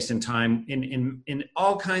a place in time in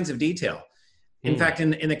all kinds of detail. In fact,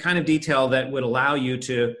 in the kind of detail that would allow you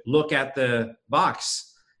to look at the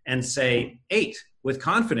box and say 8 with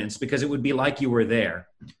confidence, because it would be like you were there.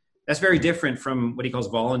 That's very different from what he calls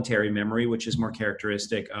voluntary memory, which is more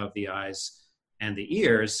characteristic of the eyes and the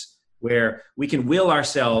ears, where we can will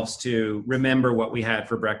ourselves to remember what we had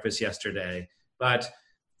for breakfast yesterday. But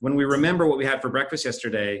when we remember what we had for breakfast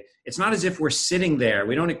yesterday, it's not as if we're sitting there.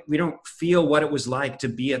 We don't feel what it was like to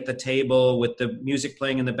be at the table with the music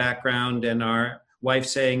playing in the background and our wife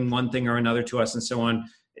saying one thing or another to us and so on.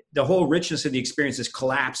 The whole richness of the experience is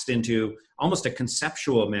collapsed into almost a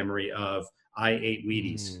conceptual memory of I ate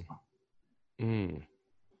Wheaties.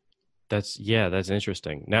 That's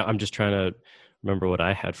interesting. Now I'm just trying to remember what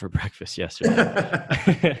I had for breakfast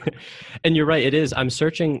yesterday. And you're right, it is. I'm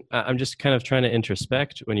searching, I'm just kind of trying to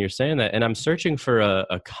introspect when you're saying that. And I'm searching for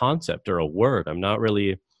a concept or a word. I'm not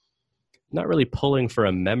really pulling for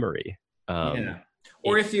a memory.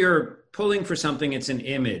 Or if you're pulling for something, it's an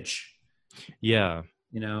image. Yeah.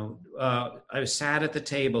 I sat at the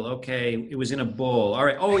table. Okay. It was in a bowl. All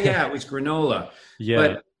right. Oh yeah. It was granola. Yeah.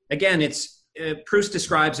 But again, Proust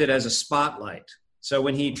describes it as a spotlight. So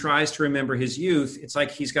when he tries to remember his youth, it's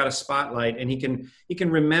like he's got a spotlight, and he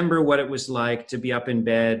can remember what it was like to be up in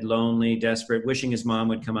bed, lonely, desperate, wishing his mom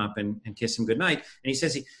would come up and kiss him goodnight. And he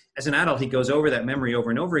says as an adult, he goes over that memory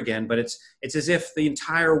over and over again, but it's as if the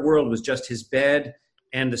entire world was just his bed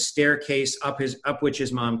and the staircase up which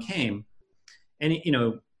his mom came. And,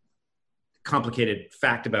 complicated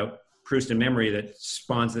fact about Proust and memory that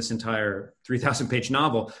spawns this entire 3,000-page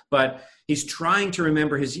novel, but he's trying to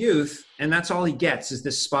remember his youth, and that's all he gets is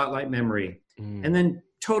this spotlight memory. And then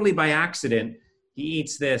totally by accident, he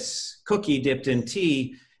eats this cookie dipped in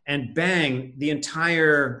tea, and bang, the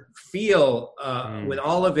entire feel with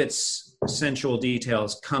all of its sensual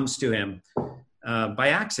details comes to him by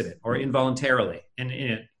accident or involuntarily. And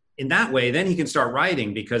in that way, then he can start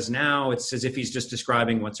writing, because now it's as if he's just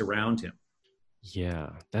describing what's around him. Yeah,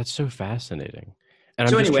 that's so fascinating. And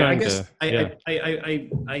so anyway, I guess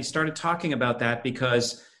I started talking about that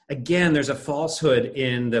because, again, there's a falsehood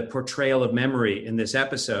in the portrayal of memory in this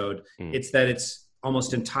episode. It's that it's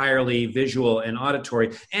almost entirely visual and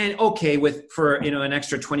auditory. And okay, for an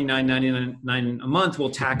extra $29.99 a month, we'll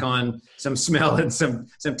tack on some smell and some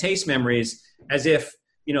taste memories, as if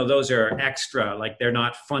those are extra, like they're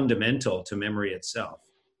not fundamental to memory itself.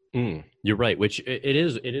 You're right. Which it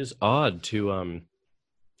is odd to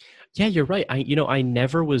yeah, you're right. I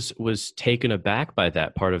never was taken aback by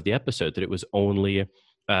that part of the episode, that it was only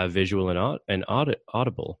visual and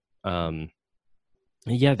audible.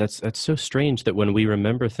 Yeah, that's so strange that when we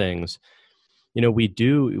remember things, we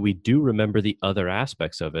do remember the other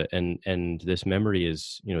aspects of it, and this memory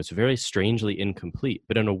is, it's very strangely incomplete,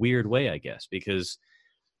 but in a weird way, I guess, because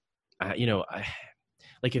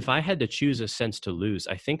like if I had to choose a sense to lose,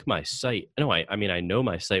 I think my sight, I know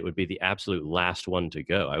my sight would be the absolute last one to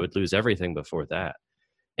go. I would lose everything before that.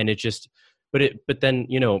 And but then,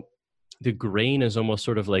 the grain is almost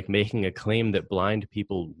sort of like making a claim that blind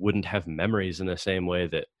people wouldn't have memories in the same way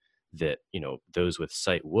that those with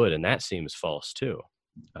sight would. And that seems false too.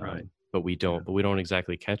 Right. But we don't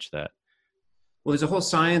exactly catch that. Well, there's a whole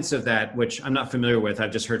science of that, which I'm not familiar with.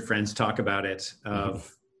 I've just heard friends talk about it,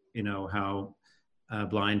 of, how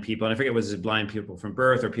blind people, and I forget, was it blind people from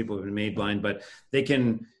birth or people who've been made blind, but they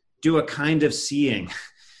can do a kind of seeing.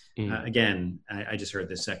 Again, I just heard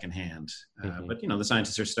this secondhand, but the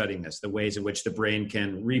scientists are studying this, the ways in which the brain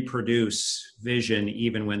can reproduce vision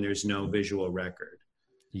even when there's no visual record.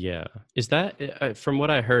 Yeah. Is that, from what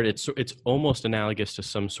I heard, it's almost analogous to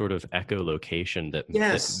some sort of echolocation that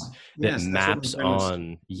maps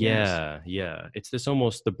on. Yeah. It's this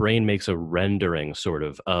almost, the brain makes a rendering sort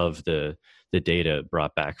of the data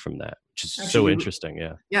brought back from that, which is so interesting.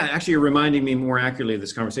 Yeah. Yeah. Actually, you're reminding me more accurately of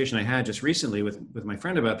this conversation I had just recently with my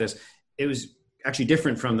friend about this. It was actually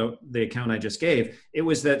different from the account I just gave. It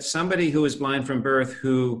was that somebody who was blind from birth,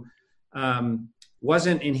 who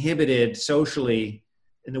wasn't inhibited socially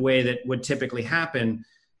in the way that would typically happen,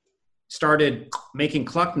 started making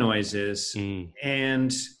cluck noises,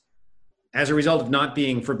 and as a result of not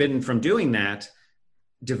being forbidden from doing that,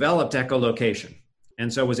 developed echolocation,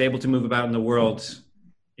 and so was able to move about in the world.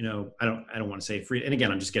 I don't want to say free. And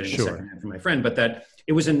again, I'm just getting a second from my friend, but that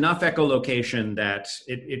it was enough echolocation that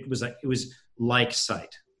it was like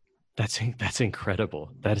sight. That's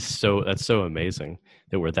incredible. That's so amazing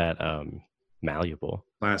that we're that malleable.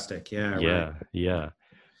 Plastic, yeah. Yeah, right. yeah.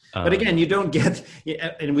 But again, you don't get,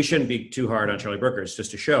 and we shouldn't be too hard on Charlie Brooker, it's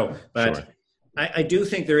just a show, but sure. I do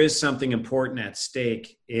think there is something important at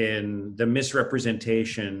stake in the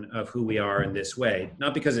misrepresentation of who we are in this way.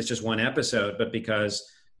 Not because it's just one episode, but because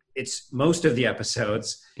it's most of the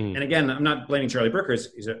episodes. And again, I'm not blaming Charlie Brooker.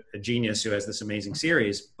 He's a genius who has this amazing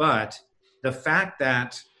series. But the fact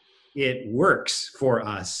that it works for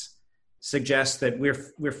us suggests that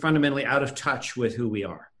we're fundamentally out of touch with who we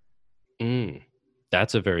are.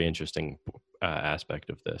 That's a very interesting aspect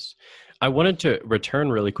of this. I wanted to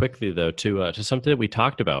return really quickly, though, to something that we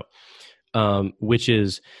talked about, which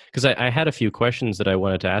is because I had a few questions that I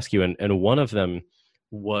wanted to ask you, and one of them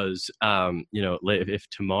was, if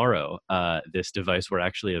tomorrow this device were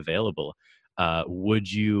actually available,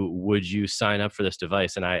 would you sign up for this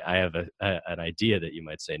device? And I have an idea that you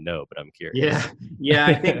might say no, but I'm curious.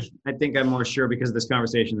 Yeah. I think I'm more sure because of this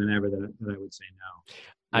conversation than ever that I would say no.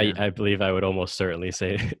 Yeah. I believe I would almost certainly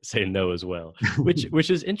say no as well, which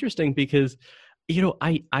is interesting because,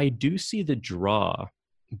 I do see the draw,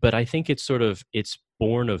 but I think it's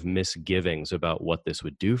born of misgivings about what this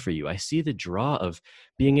would do for you. I see the draw of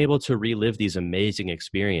being able to relive these amazing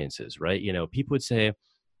experiences, right? People would say,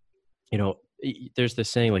 there's this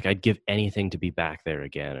saying like, I'd give anything to be back there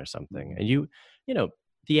again or something. And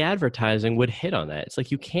the advertising would hit on that. It's like,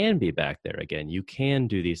 you can be back there again. You can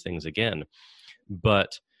do these things again.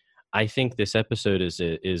 But I think this episode is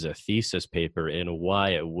a thesis paper in why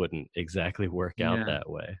it wouldn't exactly work out that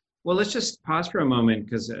way. Well, let's just pause for a moment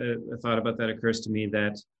because a thought about that occurs to me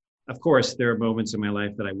that, of course, there are moments in my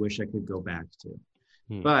life that I wish I could go back to.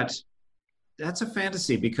 But that's a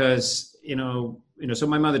fantasy because, so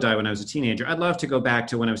my mother died when I was a teenager. I'd love to go back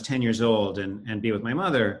to when I was 10 years old and be with my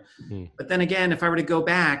mother. But then again, if I were to go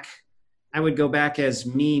back, I would go back as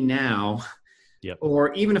me now. Yep.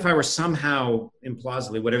 Or even if I were somehow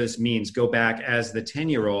implausibly, whatever this means, go back as the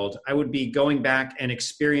 10-year-old, I would be going back and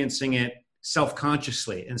experiencing it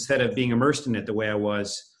self-consciously instead of being immersed in it the way I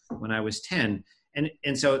was when I was 10.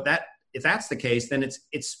 And so that if that's the case, then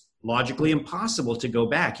it's logically impossible to go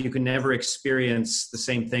back. You can never experience the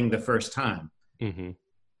same thing the first time. Mm-hmm.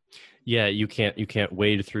 Yeah, you can't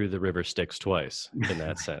wade through the river Styx twice in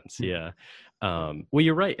that sense. Yeah. Well,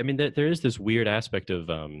 you're right. I mean, there is this weird aspect of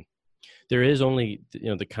there is only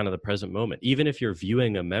the kind of the present moment. Even if you're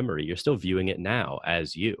viewing a memory, you're still viewing it now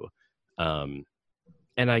as you. And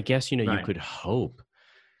I guess Right.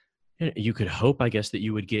 you could hope, I guess, that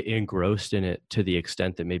you would get engrossed in it to the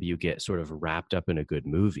extent that maybe you get sort of wrapped up in a good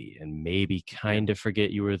movie and maybe kind of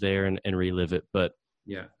forget you were there and relive it. But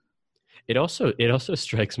yeah, it also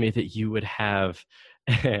strikes me that you would have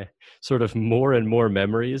sort of more and more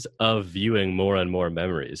memories of viewing more and more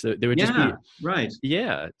memories. There would just be right.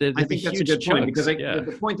 Yeah, I think that's a good point because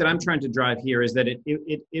the point that I'm trying to drive here is that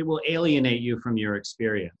it will alienate you from your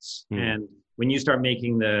experience. And when you start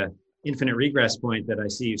making the infinite regress point that I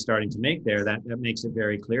see you starting to make there, that makes it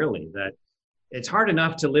very clearly that it's hard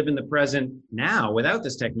enough to live in the present now without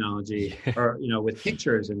this technology or with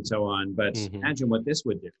pictures and so on. But imagine what this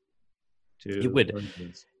would do. It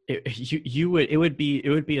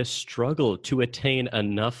would be a struggle to attain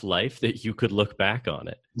enough life that you could look back on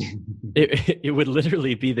it. It would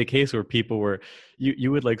literally be the case where people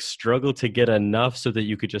you would like struggle to get enough so that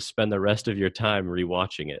you could just spend the rest of your time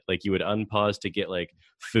rewatching it. Like you would unpause to get like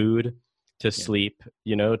food, to sleep,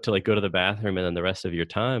 to like go to the bathroom, and then the rest of your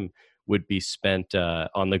time would be spent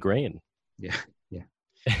on the grain. Yeah.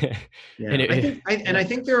 I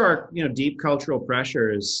think there are deep cultural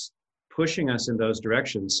pressures pushing us in those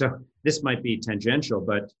directions. So this might be tangential,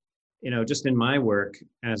 but just in my work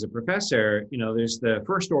as a professor, there's the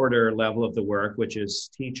first order level of the work, which is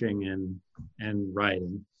teaching and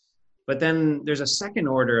writing. But then there's a second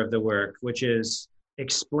order of the work, which is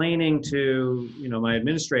explaining to my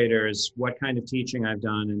administrators what kind of teaching I've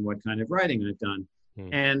done and what kind of writing I've done.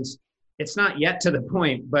 And it's not yet to the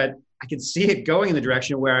point, but I can see it going in the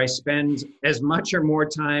direction where I spend as much or more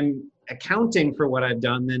time accounting for what I've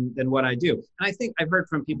done than what I do. And I think I've heard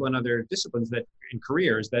from people in other disciplines that in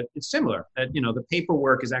careers that it's similar, that the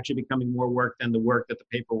paperwork is actually becoming more work than the work that the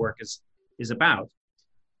paperwork is about.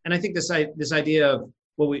 And I think this idea of,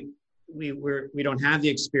 well, we don't have the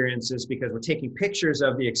experiences because we're taking pictures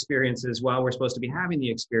of the experiences while we're supposed to be having the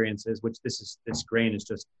experiences, which this grain is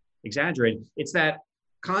just exaggerated. It's that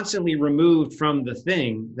constantly removed from the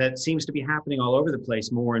thing that seems to be happening all over the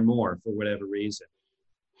place more and more for whatever reason.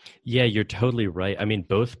 Yeah, you're totally right. I mean,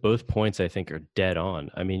 both points I think are dead on.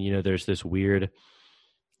 I mean, you know, there's this weird.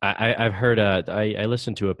 I've heard. I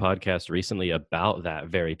listened to a podcast recently about that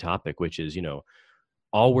very topic, which is, you know,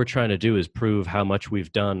 all we're trying to do is prove how much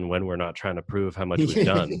we've done when we're not trying to prove how much we've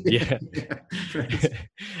done. Yeah.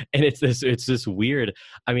 And it's this weird.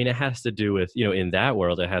 I mean, it has to do with, you know, in that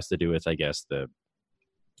world, it has to do with, I guess, the,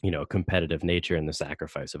 you know, competitive nature and the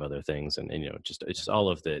sacrifice of other things, and you know, just it's just all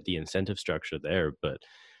of the incentive structure there. But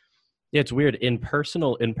yeah, it's weird in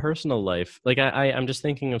personal life. Like I'm just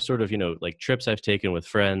thinking of sort of, you know, like trips I've taken with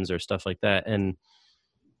friends or stuff like that.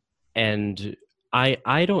 And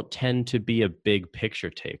I don't tend to be a big picture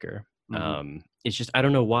taker. Mm-hmm. It's just, I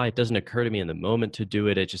don't know why it doesn't occur to me in the moment to do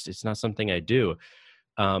it. It's not something I do.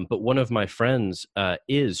 But one of my friends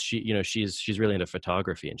she's really into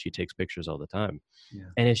photography, and she takes pictures all the time. Yeah.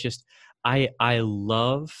 And it's just, I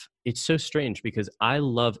love, it's so strange because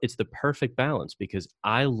it's the perfect balance, because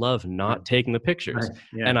I love not taking the pictures, right.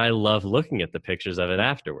 Yeah. And I love looking at the pictures of it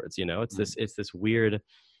afterwards. You know, it's this weird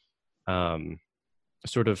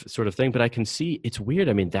sort of thing. But I can see it's weird.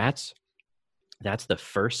 I mean, that's the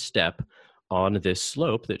first step on this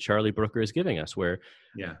slope that Charlie Brooker is giving us, where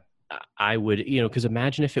I would, you know, because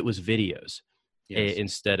imagine if it was videos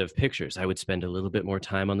instead of pictures. I would spend a little bit more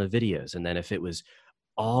time on the videos. And then if it was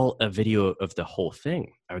all a video of the whole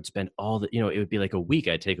thing, I would spend it would be like a week.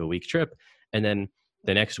 I'd take a week trip, and then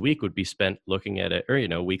the next week would be spent looking at it, or, you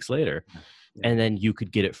know, weeks later. Yeah. And then you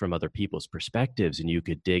could get it from other people's perspectives, and you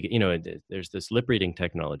could dig, you know, there's this lip reading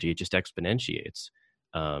technology. It just exponentiates.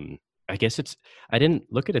 I guess I didn't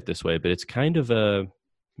look at it this way, but it's kind of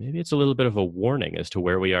maybe it's a little bit of a warning as to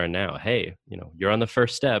where we are now. Hey, you know, you're on the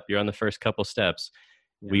first step. You're on the first couple steps.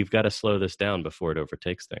 Yeah. We've got to slow this down before it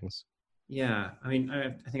overtakes things. Yeah. I mean, I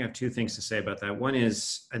think I have two things to say about that. One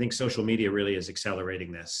is, I think social media really is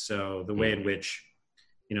accelerating this. So the way in which,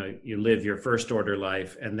 you know, you live your first order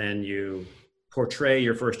life, and then you portray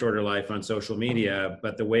your first order life on social media,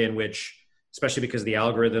 but the way in which, especially because the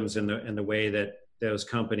algorithms and the way that those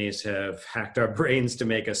companies have hacked our brains to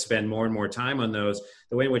make us spend more and more time on those,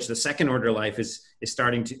 the way in which the second order life is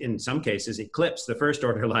starting to, in some cases, eclipse the first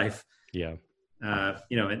order life. Yeah.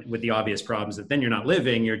 You know, and with the obvious problems that then you're not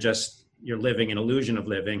living, you're living an illusion of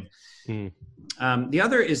living. The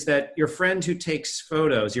other is that your friend who takes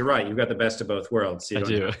photos, you're right, you've got the best of both worlds. You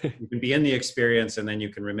can be in the experience, and then you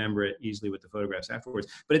can remember it easily with the photographs afterwards.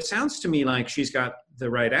 But it sounds to me like she's got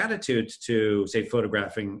the right attitude to, say,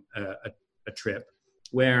 photographing a trip,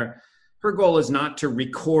 where her goal is not to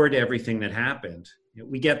record everything that happened. You know,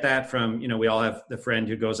 we get that from, you know, we all have the friend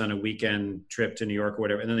who goes on a weekend trip to New York or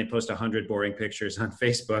whatever, and then they post 100 boring pictures on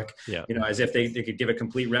Facebook, you know, as if they could give a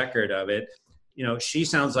complete record of it. You know, she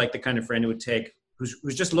sounds like the kind of friend who would take,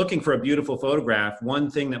 who's just looking for a beautiful photograph, one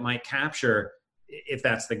thing that might capture, if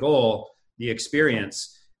that's the goal, the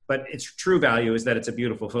experience. But its true value is that it's a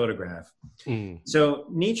beautiful photograph. So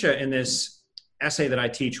Nietzsche, in this essay that I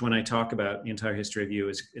teach when I talk about the entire history of you,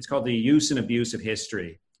 it's called The Use and Abuse of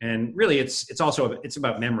History. And really it's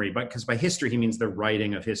about memory, but because by history he means the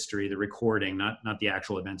writing of history, the recording, not the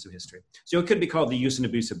actual events of history. So it could be called the use and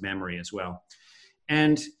abuse of memory as well.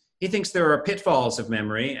 And he thinks there are pitfalls of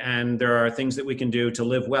memory, and there are things that we can do to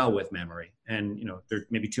live well with memory. And, you know, there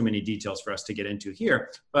may be too many details for us to get into here,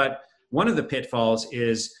 but one of the pitfalls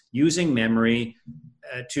is using memory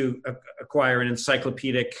to acquire an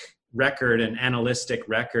encyclopedic record, an analytic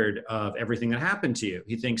record of everything that happened to you.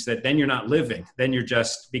 He thinks that then you're not living, then you're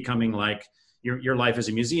just becoming like your life is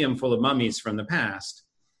a museum full of mummies from the past.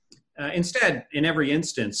 Instead, in every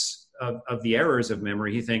instance of the errors of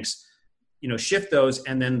memory, he thinks, you know, shift those,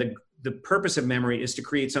 and then the purpose of memory is to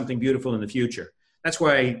create something beautiful in the future. That's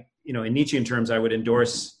why, you know, in Nietzschean terms, I would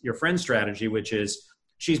endorse your friend's strategy, which is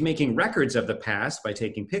she's making records of the past by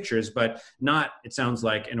taking pictures, but not, it sounds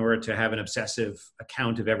like, in order to have an obsessive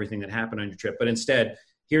account of everything that happened on your trip, but instead,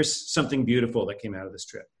 here's something beautiful that came out of this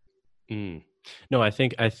trip. No, I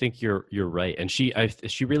think you're right, and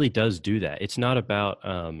she really does do that. It's not about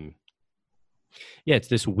it's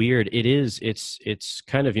this weird. It's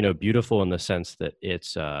kind of, you know, beautiful in the sense that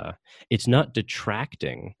it's not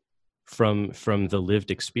detracting from the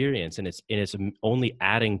lived experience, and it's only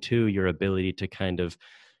adding to your ability to kind of,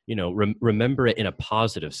 you know, remember it in a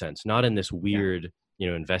positive sense, not in this weird, you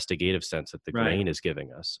know, investigative sense that the grain is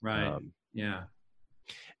giving us. Right.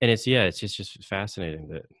 And it's just fascinating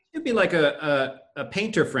that it'd be like a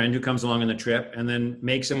painter friend who comes along on the trip and then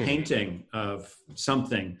makes a painting of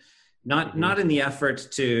something, not in the effort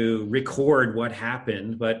to record what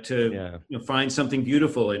happened, but to you know, find something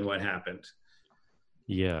beautiful in what happened.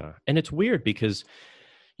 Yeah. And it's weird because,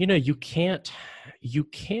 you can't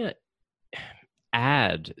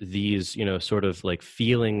add these, sort of like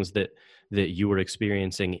feelings that you were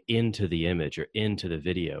experiencing into the image or into the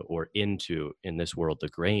video or into, in this world, the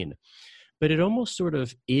grain. But it almost sort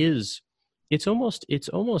of is, it's almost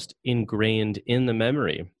ingrained in the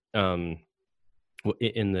memory, in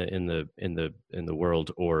the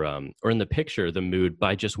world, or in the picture, the mood,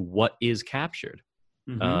 by just what is captured,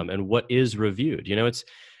 and what is reviewed.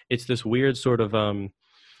 It's this weird sort of,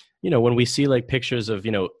 when we see like pictures of,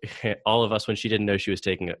 all of us when she didn't know she was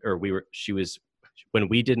taking, when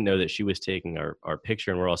we didn't know that she was taking our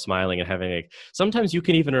picture, and we're all smiling and having, like, sometimes you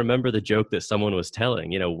can even remember the joke that someone was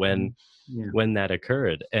telling, when that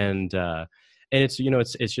occurred. And it's,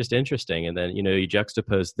 it's just interesting. And then, you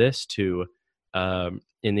juxtapose this to,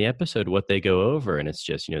 in the episode, what they go over, and it's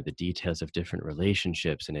just, the details of different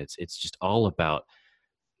relationships. And it's just all about,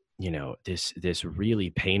 this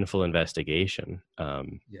really painful investigation.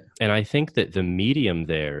 And I think that the medium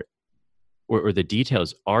there, or the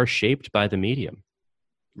details, are shaped by the medium.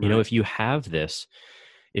 Right. If you have this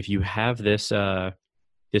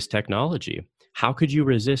this technology, how could you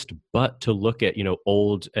resist but to look at,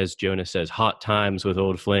 old, as Jonah says, hot times with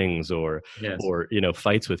old flings, or, yes, or,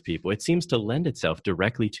 fights with people? It seems to lend itself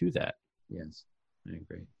directly to that. Yes, I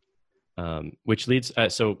agree. Which leads,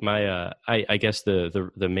 so my, I guess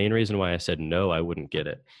the main reason why I said no, I wouldn't get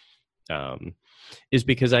it, is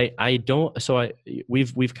because I don't. So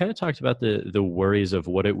we've kind of talked about the worries of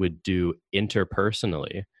what it would do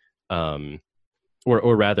interpersonally,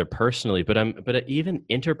 or rather personally, but even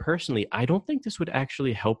interpersonally, I don't think this would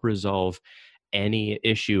actually help resolve any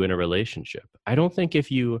issue in a relationship. I don't think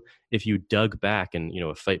if you dug back and,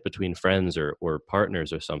 a fight between friends or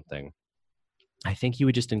partners or something, I think you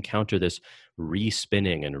would just encounter this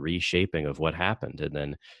respinning and reshaping of what happened. And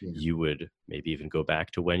then you would maybe even go back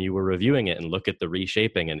to when you were reviewing it and look at the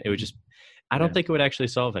reshaping, and it would just, I don't think it would actually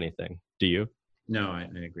solve anything. Do you? No, I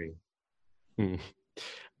agree.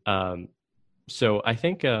 So I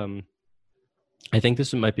think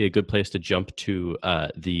this might be a good place to jump to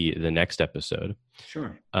the next episode.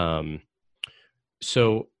 Sure.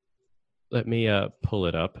 So let me pull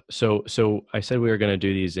it up. So I said we were going to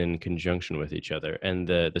do these in conjunction with each other, and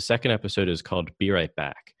the second episode is called "Be Right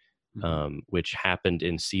Back," which happened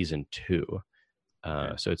in season 2.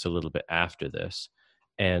 So it's a little bit after this,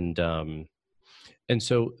 and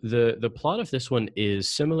so the plot of this one is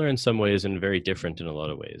similar in some ways and very different in a lot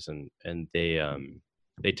of ways, and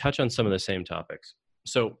they touch on some of the same topics.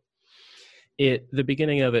 So the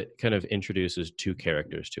beginning of it kind of introduces 2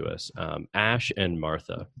 characters to us, Ash and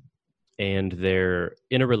Martha. And they're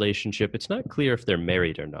in a relationship. It's not clear if they're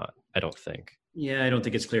married or not, I don't think. Yeah, I don't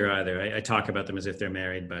think it's clear either. I talk about them as if they're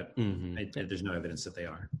married, but there's no evidence that they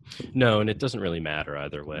are. No, and it doesn't really matter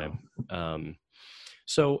either way. No.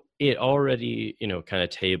 So it already, kind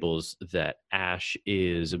of tables that Ash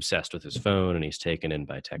is obsessed with his phone, and he's taken in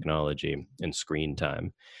by technology and screen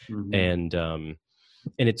time. And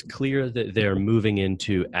it's clear that they're moving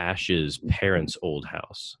into Ash's parents' old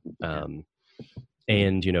house.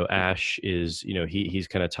 And, Ash is, he's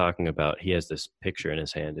kind of talking about, he has this picture in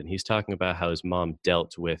his hand, and he's talking about how his mom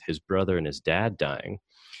dealt with his brother and his dad dying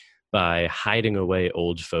by hiding away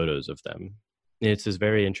old photos of them. And it's this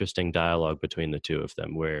very interesting dialogue between the 2 of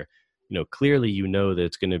them where, clearly, that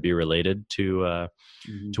it's going to be related to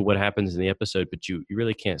what happens in the episode, but you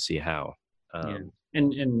really can't see how. And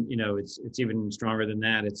it's even stronger than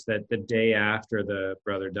that. It's that the day after the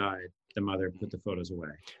brother died, the mother put the photos away.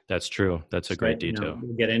 That's true. That's a great detail.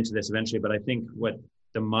 We'll get into this eventually, but I think what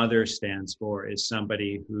the mother stands for is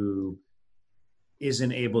somebody who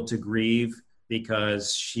isn't able to grieve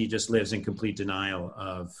because she just lives in complete denial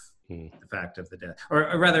of the fact of the death.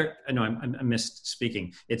 Or rather, no, I'm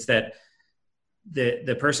misspeaking. It's that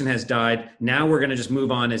the person has died. Now we're going to just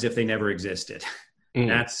move on as if they never existed.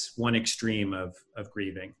 That's one extreme of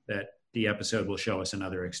grieving that the episode will show us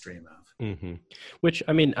another extreme of. Which,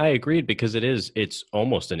 I agreed, because it's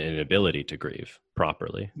almost an inability to grieve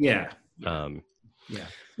properly. Yeah.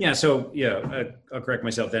 So I'll correct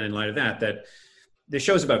myself then in light of that the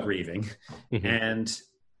show's about grieving, and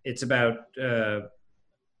it's about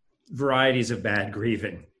varieties of bad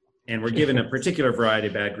grieving. And we're given a particular variety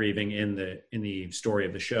of bad grieving in the story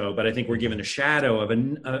of the show, but I think we're given a shadow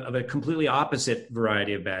of a completely opposite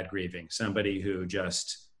variety of bad grieving. Somebody who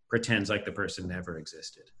just pretends like the person never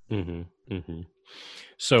existed.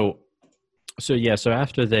 So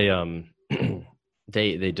after they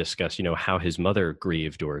they discuss, how his mother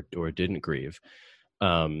grieved or didn't grieve,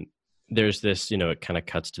 there's this, it kind of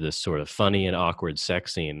cuts to this sort of funny and awkward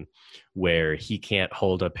sex scene where he can't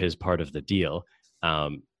hold up his part of the deal.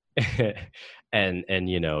 And he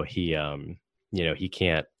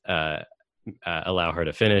can't allow her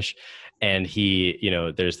to finish. And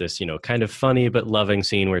there's this, kind of funny but loving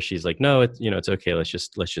scene where she's like, no, it's okay. Let's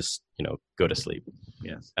just, go to sleep.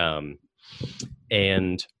 Yes.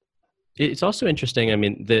 And it's also interesting. I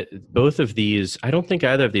mean, both of these, I don't think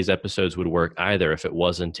either of these episodes would work either if it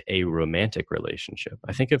wasn't a romantic relationship.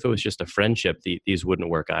 I think if it was just a friendship, these wouldn't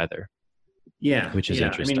work either. Yeah. Which is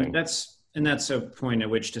interesting. I mean, that's a point at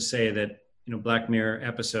which to say that, Black Mirror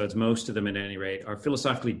episodes, most of them at any rate, are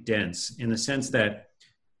philosophically dense in the sense that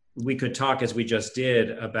we could talk, as we just did,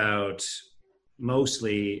 about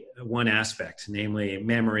mostly one aspect, namely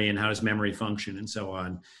memory and how does memory function and so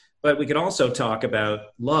on. But we could also talk about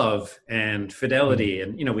love and fidelity.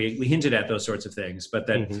 Mm-hmm. And, we hinted at those sorts of things, but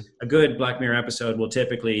that mm-hmm. a good Black Mirror episode will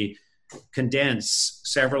typically condense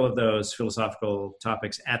several of those philosophical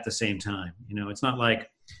topics at the same time. It's not like,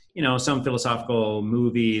 some philosophical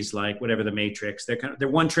movies like whatever, The Matrix, they're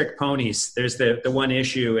one trick ponies. There's the one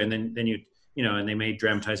issue, and then you and they may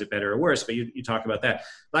dramatize it better or worse, but you talk about that.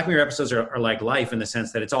 Black Mirror episodes are like life in the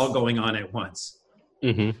sense that it's all going on at once.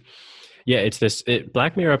 Mm-hmm. Yeah,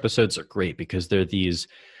 Black Mirror episodes are great because they're these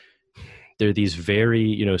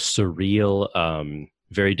very, surreal,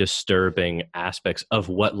 very disturbing aspects of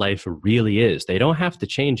what life really is. They don't have to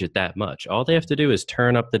change it that much. All they have to do is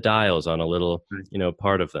turn up the dials on a little,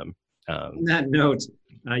 part of them. On that note,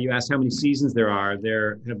 you asked how many seasons there are.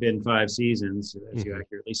 There have been 5 seasons, as you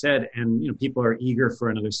accurately said, and people are eager for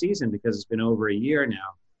another season because it's been over a year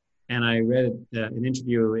now. And I read an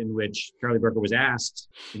interview in which Charlie Brooker was asked,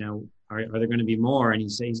 are there going to be more? And he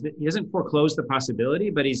says he hasn't foreclosed the possibility,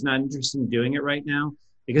 but he's not interested in doing it right now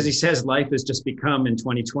because he says life has just become in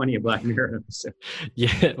 2020 a Black Mirror episode.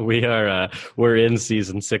 Yeah, we're in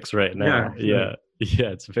season 6 right now. Yeah,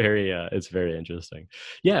 it's very interesting.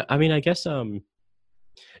 Yeah, I mean, I guess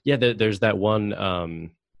there's that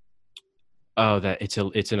one. That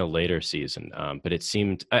it's in a later season, but it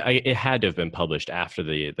seemed it had to have been published after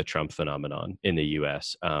the Trump phenomenon in the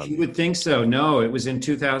U.S. You would think so. No, it was in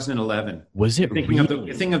 2011. Was it?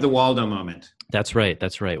 Thinking of the Waldo moment. That's right.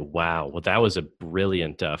 Wow. Well, that was a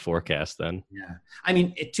brilliant forecast then. Yeah, I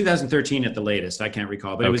mean, 2013 at the latest. I can't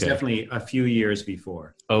recall, but it was definitely a few years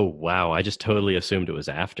before. Oh wow! I just totally assumed it was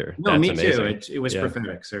after. No, That's me amazing. too. It was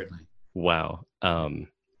prophetic, certainly. Wow.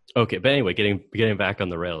 Okay, but anyway, getting back on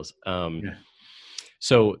the rails.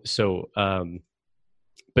 So,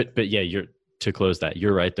 but yeah, to close that,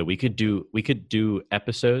 you're right that we could do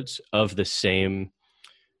episodes of the same,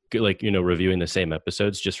 reviewing the same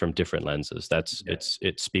episodes just from different lenses.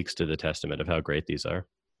 It speaks to the testament of how great these are.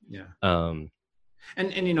 Yeah. And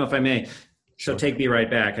if I may, so take me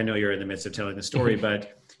right back. I know you're in the midst of telling the story,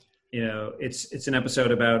 but it's an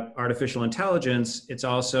episode about artificial intelligence. It's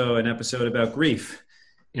also an episode about grief.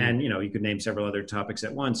 And, you could name several other topics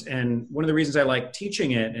at once. And one of the reasons I like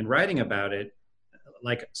teaching it and writing about it,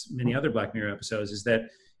 like many other Black Mirror episodes, is that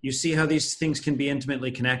you see how these things can be intimately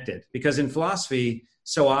connected. Because in philosophy,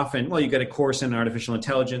 so often, you get a course in artificial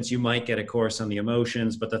intelligence, you might get a course on the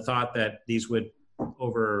emotions, but the thought that these would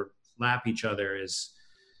overlap each other is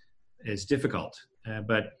difficult.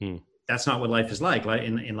 But that's not what life is like.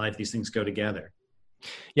 In life, these things go together.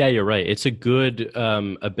 Yeah, you're right. It's a good,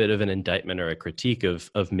 a bit of an indictment or a critique of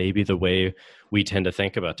maybe the way we tend to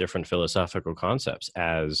think about different philosophical concepts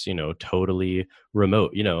as, totally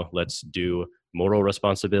remote. Let's do moral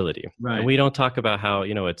responsibility. Right. And we don't talk about how,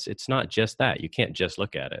 it's not just that. You can't just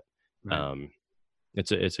look at it. Right.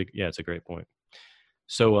 It's a great point.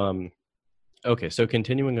 So, okay. So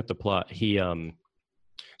continuing with the plot,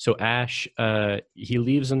 so Ash, he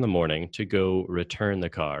leaves in the morning to go return the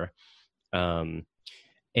car.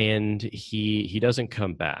 And he doesn't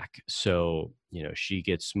come back. So, she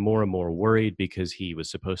gets more and more worried because he was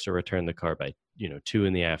supposed to return the car by,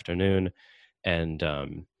 2 p.m.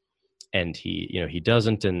 And he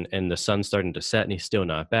doesn't, and the sun's starting to set and he's still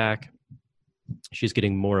not back. She's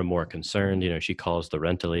getting more and more concerned. She calls the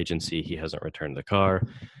rental agency. He hasn't returned the car.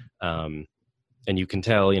 And you can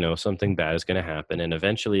tell, something bad is going to happen. And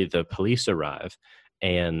eventually the police arrive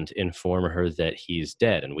and inform her that he's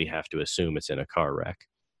dead. And we have to assume it's in a car wreck.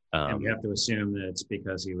 And we have to assume that it's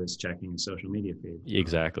because he was checking his social media feed.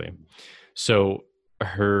 Exactly. So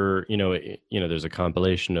her, there's a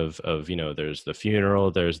compilation of, there's the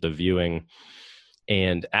funeral, there's the viewing.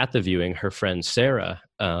 And at the viewing, her friend Sarah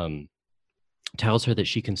tells her that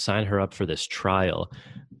she can sign her up for this trial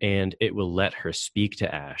and it will let her speak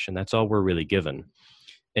to Ash. And that's all we're really given.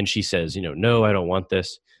 And she says, no, I don't want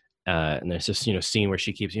this. And there's this, scene where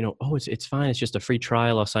she keeps, oh, it's fine. It's just a free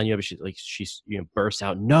trial. I'll sign you up. She's bursts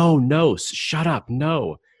out, no, shut up.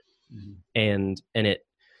 No. And it,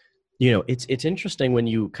 you know, it's interesting when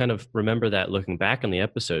you kind of remember that looking back on the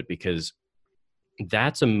episode, because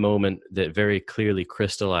that's a moment that very clearly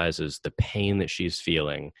crystallizes the pain that she's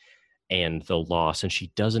feeling and the loss. And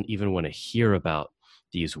she doesn't even want to hear about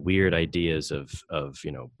these weird ideas of,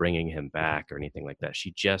 you know, bringing him back or anything like that.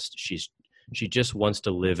 She just wants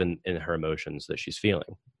to live in her emotions that she's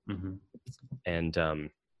feeling. And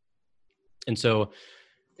so,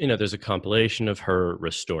 you know, there's a compilation of her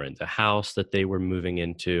restoring the house that they were moving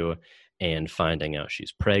into and finding out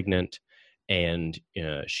she's pregnant. And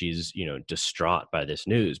she's, you know, distraught by this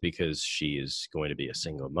news because she's going to be a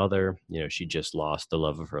single mother. You know, she just lost the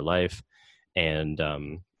love of her life. And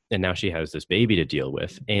now she has this baby to deal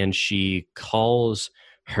with. And she calls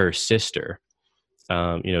her sister,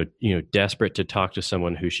 you know, desperate to talk to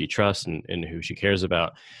someone who she trusts and who she cares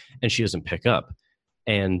about. And she doesn't pick up.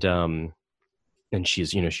 And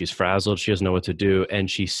she's, you know, she's frazzled. She doesn't know what to do.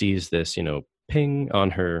 And she sees this, you know, ping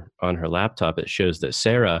on her laptop. It shows that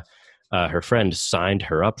Sarah, her friend, signed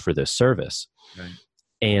her up for this service. Right.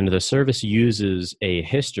 And the service uses a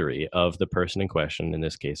history of the person in question, in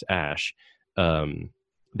this case, Ash,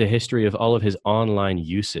 the history of all of his online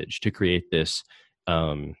usage to create this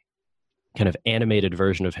kind of animated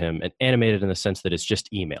version of him, and animated in the sense that it's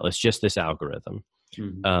just email. It's just this algorithm.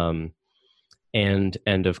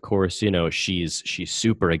 And of course, you know, she's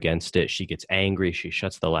super against it. She gets angry. She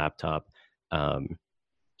shuts the laptop.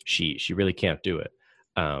 She really can't do it.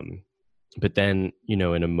 But then, you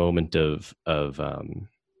know, in a moment of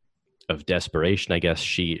desperation, I guess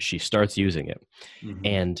she starts using it.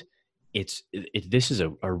 And this is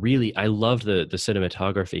a really, I love the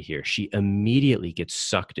cinematography here. She immediately gets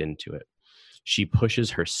sucked into it. She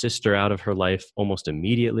pushes her sister out of her life almost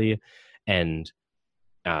immediately. And,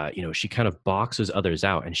 you know, she kind of boxes others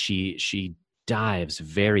out, and she dives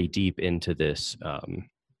very deep into this,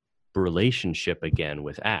 relationship again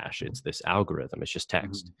with Ash. It's this algorithm. It's just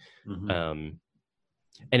text. And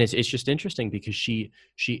it's just interesting because she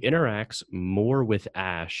interacts more with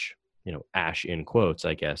Ash, you know, Ash in quotes,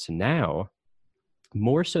 I guess, now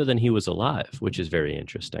more so than he was alive, which is very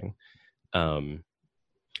interesting.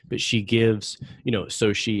 But she gives, you know,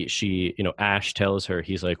 so she, you know, Ash tells her,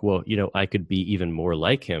 he's like, well, you know, I could be even more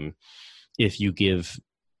like him if you give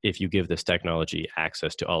this technology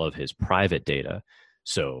access to all of his private data.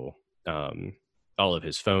 So all of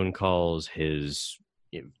his phone calls, his,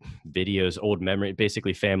 you know, videos, old memory,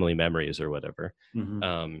 basically family memories or whatever.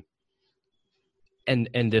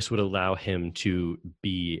 And this would allow him to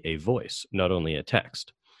be a voice, not only a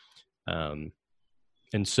text. And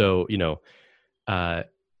so, you know,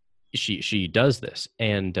 she does this,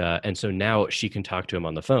 and so now she can talk to him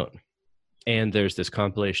on the phone. And there's this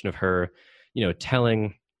compilation of her, you know,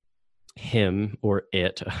 telling him or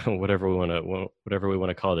it, whatever we want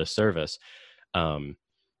to call this service,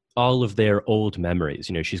 all of their old memories.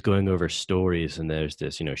 You know, she's going over stories, and there's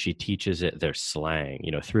this, you know, she teaches it their slang,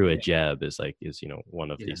 you know, through a jeb is you know,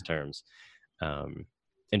 one of these terms. And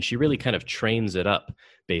she really kind of trains it up.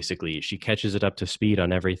 Basically, she catches it up to speed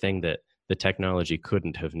on everything that the technology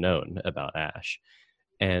couldn't have known about Ash.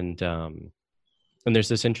 And there's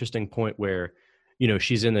this interesting point where, you know,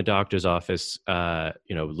 she's in the doctor's office,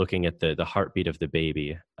 you know, looking at the heartbeat of the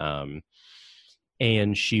baby.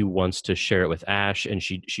 And she wants to share it with Ash, and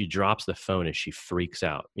she drops the phone and she freaks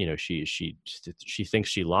out. You know, she thinks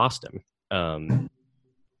she lost him, and,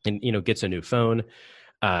 you know, gets a new phone,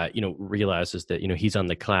 you know, realizes that, you know, he's on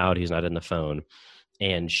the cloud, he's not in the phone,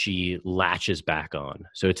 and she latches back on.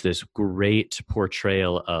 So it's this great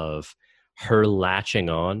portrayal of her latching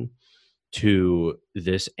on to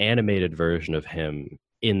this animated version of him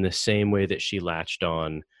in the same way that she latched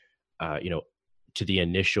on, you know, to the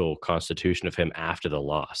initial constitution of him after the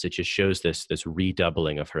loss. It just shows this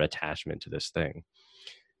redoubling of her attachment to this thing.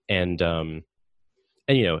 And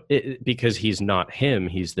you know, because he's not him,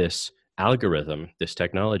 he's this algorithm, this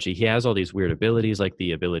technology. He has all these weird abilities, like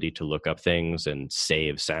the ability to look up things and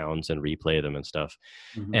save sounds and replay them and stuff.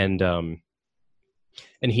 And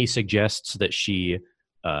he suggests that she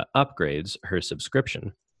upgrades her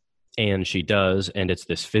subscription, and she does. And it's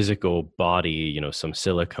this physical body, you know, some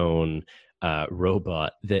silicone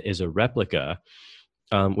robot that is a replica,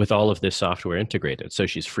 with all of this software integrated. So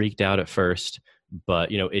she's freaked out at first,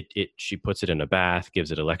 but, you know, she puts it in a bath,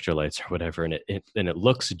 gives it electrolytes or whatever, and it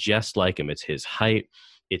looks just like him. It's his height,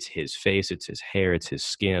 it's his face, it's his hair, it's his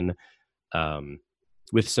skin,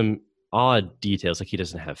 with some odd details, like he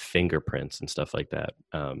doesn't have fingerprints and stuff like that,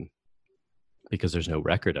 because there's no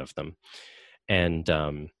record of them. And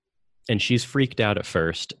she's freaked out at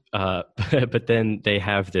first, but then they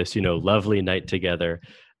have this, you know, lovely night together.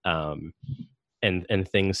 and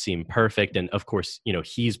things seem perfect. And of course,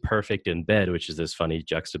 he's perfect in bed, which is this funny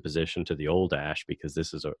juxtaposition to the old Ash, because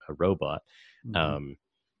this is a robot. Mm-hmm.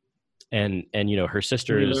 And her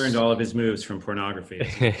sister learned all of his moves from pornography.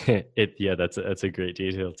 That's a great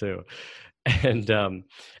detail too. And don't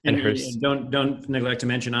neglect to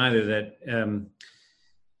mention either that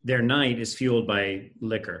their night is fueled by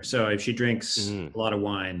liquor. So if she drinks a lot of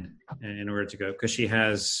wine in order to go, because she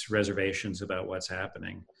has reservations about what's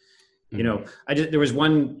happening. There was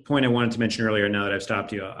one point I wanted to mention earlier. Now that I've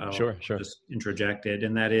stopped you, I'll sure. just interject it.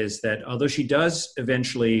 And that is that although she does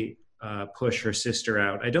eventually push her sister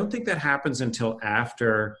out, I don't think that happens until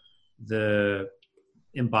after the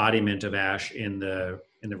embodiment of Ash in the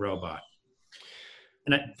robot.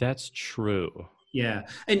 And that's true. Yeah.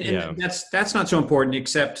 And that's not so important,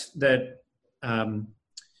 except that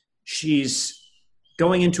she's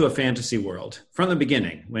going into a fantasy world from the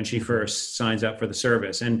beginning when she first signs up for the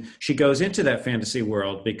service. And she goes into that fantasy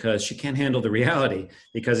world because she can't handle the reality,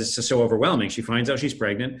 because it's just so overwhelming. She finds out she's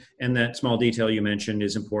pregnant. And that small detail you mentioned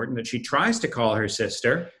is important, that she tries to call her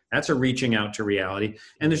sister. That's a reaching out to reality.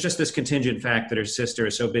 And there's just this contingent fact that her sister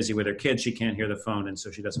is so busy with her kids, she can't hear the phone. And so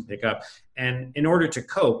she doesn't pick up. And in order to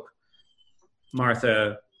cope,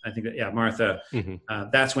 Martha,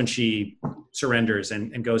 that's when she surrenders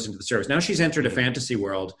and goes into the service. Now she's entered a fantasy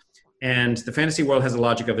world, and the fantasy world has a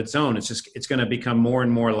logic of its own. It's going to become more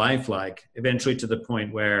and more lifelike, eventually to the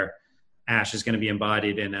point where Ash is going to be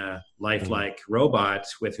embodied in a lifelike robot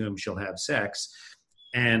with whom she'll have sex.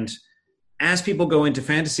 And as people go into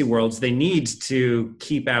fantasy worlds, they need to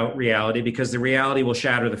keep out reality, because the reality will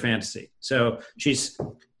shatter the fantasy. So she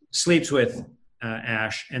sleeps with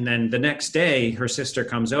Ash, and then the next day her sister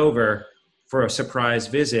comes over for a surprise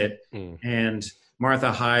visit, and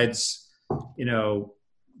Martha hides the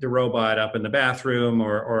robot up in the bathroom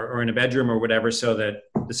or in a bedroom or whatever, so that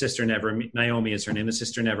the sister Naomi is her name, the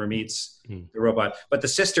sister never meets the robot. But the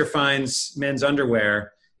sister finds men's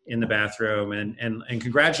underwear in the bathroom and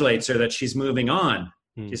congratulates her that she's moving on.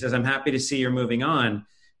 She says, "I'm happy to see you're moving on."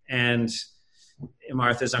 And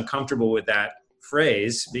Martha's uncomfortable with that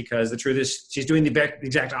phrase, because the truth is she's doing the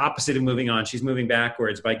exact opposite of moving on. She's moving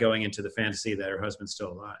backwards by going into the fantasy that her husband's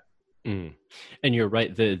still alive. And you're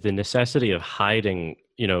right. The necessity of hiding,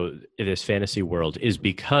 this fantasy world is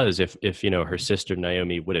because if her sister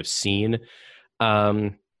Naomi would have seen,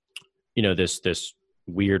 this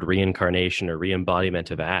weird reincarnation or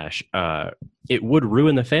re-embodiment of Ash, it would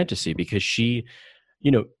ruin the fantasy, because she,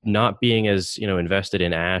 not being as, invested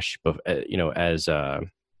in Ash,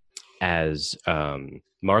 as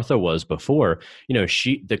Martha was before,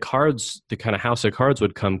 the kind of house of cards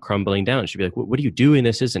would come crumbling down. She'd be like, what are you doing?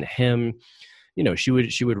 This isn't him. She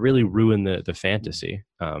would really ruin the fantasy.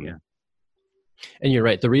 And you're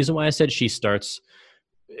right. The reason why I said she starts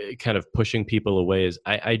kind of pushing people away is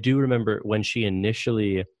I do remember when she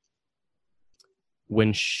initially,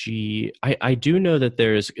 I do know that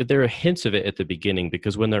there are hints of it at the beginning,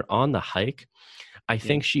 because when they're on the hike, I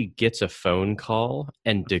think she gets a phone call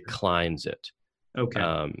and declines it. Okay.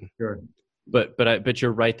 Sure. But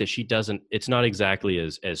you're right that she doesn't. It's not exactly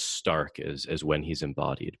as stark as when he's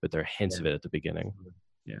embodied, but there are hints of it at the beginning.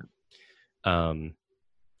 Yeah.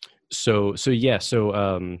 So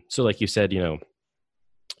like you said,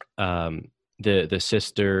 the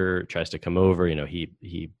sister tries to come over.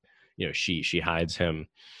 She hides him,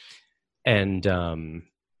 and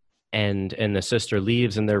the sister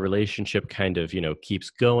leaves, and their relationship kind of, keeps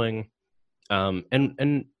going.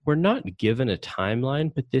 And we're not given a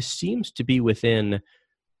timeline, but this seems to be within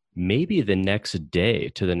maybe the next day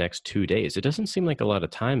to the next 2 days. It doesn't seem like a lot of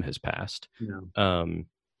time has passed. No.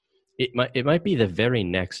 It might be the very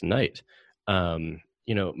next night.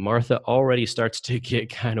 Martha already starts to get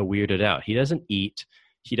kind of weirded out. He doesn't eat,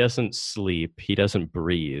 he doesn't sleep, he doesn't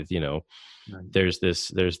breathe. Right. There's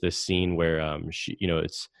this scene where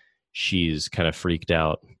she's kind of freaked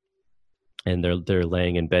out, and they're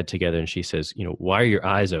laying in bed together, and she says, "Why are your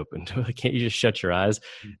eyes open? Can't you just shut your eyes?"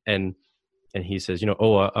 And he says,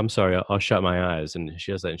 "Oh, I'm sorry, I'll shut my eyes." And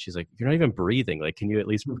she does that, and she's like, "You're not even breathing. Like, can you at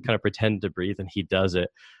least kind of pretend to breathe?" And he does it.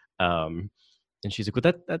 And she's like,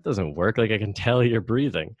 "Well, that doesn't work. Like, I can tell you're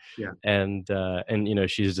breathing." Yeah. And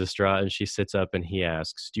she's distraught, and she sits up, and he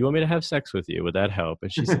asks, "Do you want me to have sex with you? Would that help?"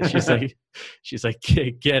 And she's like,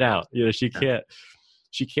 "Get out."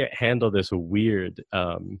 She can't handle this weird,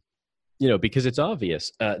 because it's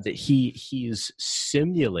obvious that he's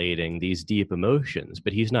simulating these deep emotions,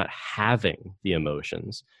 but he's not having the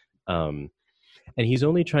emotions. And he's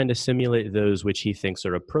only trying to simulate those which he thinks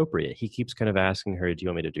are appropriate. He keeps kind of asking her, "Do you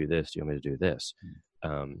want me to do this? Do you want me to do this?"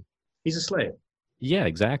 He's a slave. Yeah,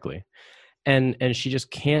 exactly. And she just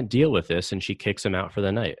can't deal with this, and she kicks him out for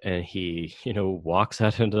the night, and he, walks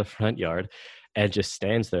out into the front yard and just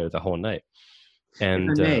stands there the whole night.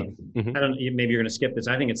 And I don't, maybe you're going to skip this.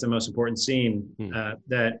 I think it's the most important scene,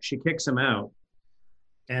 that she kicks him out.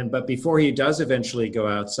 But before he does eventually go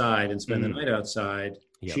outside and spend the night outside,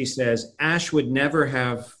 she says, Ash would never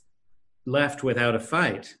have left without a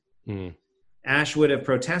fight. Ash would have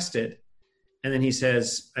protested. And then he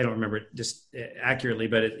says, I don't remember it just accurately,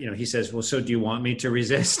 but he says, well, so do you want me to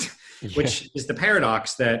resist? Which is the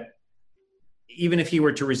paradox that even if he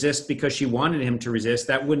were to resist because she wanted him to resist,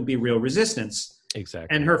 that wouldn't be real resistance.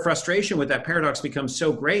 Exactly. And her frustration with that paradox becomes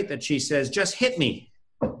so great that she says, just hit me.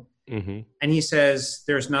 And he says,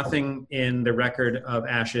 there's nothing in the record of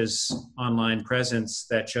Ash's online presence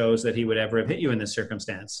that shows that he would ever have hit you in this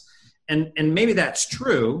circumstance. And maybe that's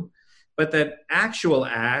true, but that actual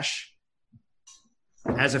Ash,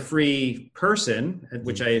 as a free person,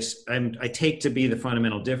 which I take to be the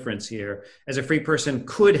fundamental difference here, as a free person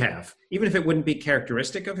could have, even if it wouldn't be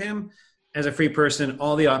characteristic of him, as a free person,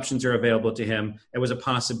 all the options are available to him. It was a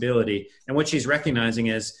possibility. And what she's recognizing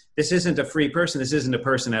is this isn't a free person. This isn't a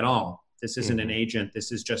person at all. This isn't an agent.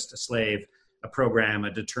 This is just a slave, a program,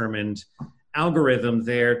 a determined algorithm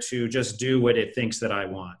there to just do what it thinks that I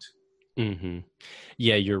want.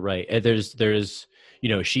 Yeah, you're right. There's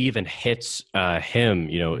she even hits him,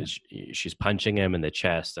 she's punching him in the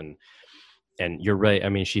chest, and you're right. I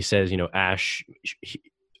mean, she says, Ash,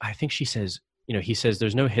 I think she says, he says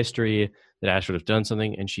there's no history that Ash would have done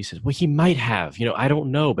something. And she says, well, he might have, I don't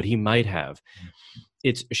know, but he might have.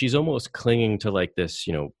 She's almost clinging to like this,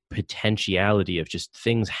 potentiality of just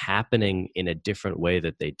things happening in a different way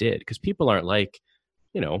that they did. Because people aren't like,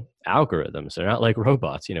 algorithms. They're not like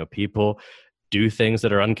robots. People do things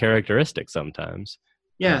that are uncharacteristic sometimes.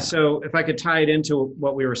 Yeah. So if I could tie it into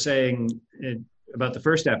what we were saying about the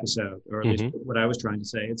first episode, or at least what I was trying to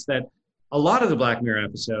say, it's that a lot of the Black Mirror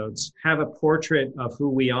episodes have a portrait of who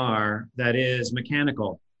we are that is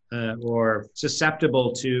mechanical or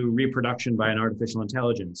susceptible to reproduction by an artificial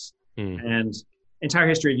intelligence. And Entire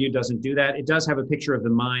History of You doesn't do that. It does have a picture of the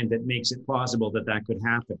mind that makes it plausible that that could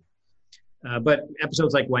happen. But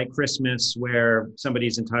episodes like White Christmas, where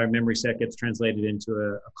somebody's entire memory set gets translated into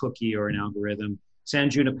a cookie or an algorithm. San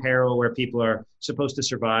Junipero, where people are supposed to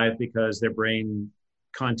survive because their brain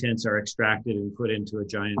contents are extracted and put into a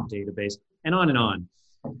giant database, and on and on.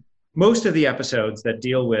 Most of the episodes that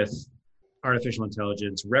deal with artificial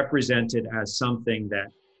intelligence represented as something that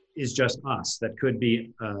is just us, that could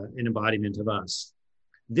be an embodiment of us.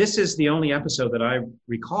 This is the only episode that I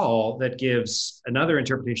recall that gives another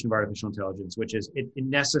interpretation of artificial intelligence, which is it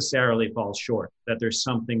necessarily falls short, that there's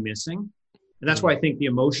something missing. And that's why I think the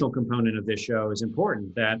emotional component of this show is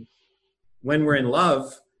important, that when we're in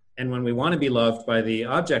love and when we want to be loved by the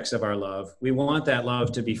objects of our love, we want that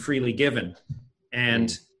love to be freely given.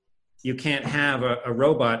 And you can't have a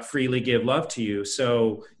robot freely give love to you.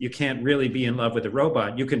 So you can't really be in love with a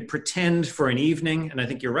robot. You can pretend for an evening. And I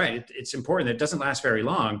think you're right. It's important. It doesn't last very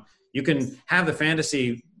long. You can have the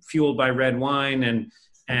fantasy fueled by red wine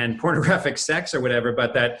and pornographic sex or whatever,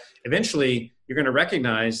 but that eventually you're going to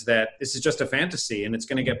recognize that this is just a fantasy and it's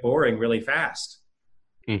going to get boring really fast.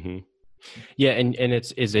 Yeah. And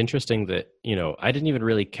it's interesting that, I didn't even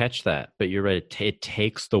really catch that, but you're right. It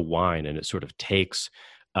takes the wine and it sort of takes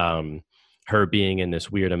her being in this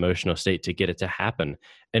weird emotional state to get it to happen.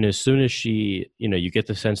 And as soon as she, you get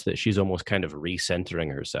the sense that she's almost kind of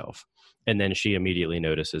recentering herself. And then she immediately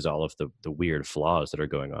notices all of the weird flaws that are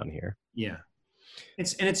going on here. Yeah.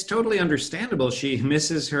 It's totally understandable. She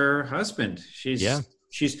misses her husband.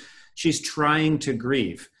 She's trying to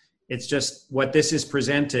grieve. It's just what this is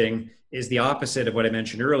presenting is the opposite of what I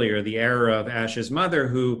mentioned earlier, the error of Ash's mother,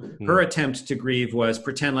 who her attempt to grieve was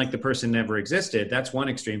pretend like the person never existed. That's one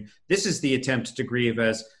extreme. This is the attempt to grieve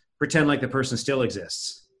as pretend like the person still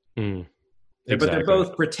exists. Exactly. But they're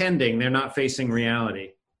both pretending. They're not facing reality.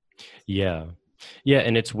 Yeah. Yeah.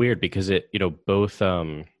 And it's weird because both,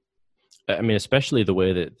 especially the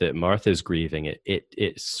way that Martha's grieving,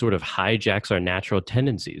 it sort of hijacks our natural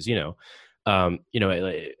tendencies, at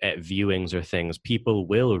viewings or things, people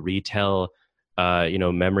will retell,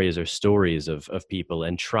 memories or stories of people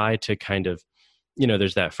and try to kind of,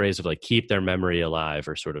 there's that phrase of like, keep their memory alive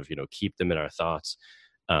or sort of, keep them in our thoughts,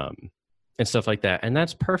 and stuff like that. And I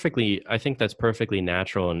think that's perfectly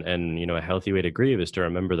natural and a healthy way to grieve is to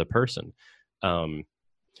remember the person.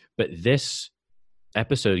 But this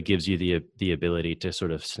episode gives you the ability to sort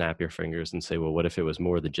of snap your fingers and say, well, what if it was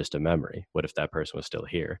more than just a memory? What if that person was still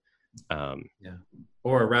here? Yeah.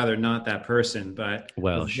 Or rather, not that person, but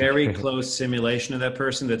Well, a very close simulation of that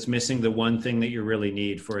person that's missing the one thing that you really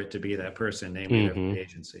need for it to be that person, namely their free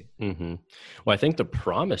agency. Well, I think the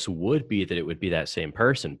promise would be that it would be that same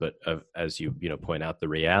person, but as you point out, the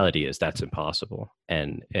reality is that's impossible,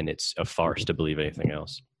 and it's a farce to believe anything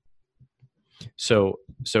else. So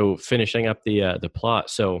finishing up the plot.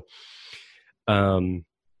 So the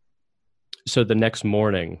next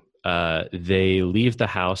morning, they leave the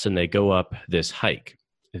house and they go up this hike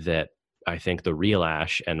that I think the real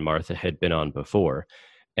Ash and Martha had been on before.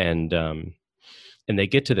 And they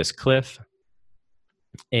get to this cliff,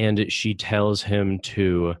 and she tells him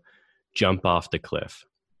to jump off the cliff.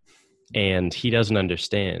 And he doesn't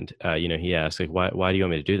understand. He asks, like, why do you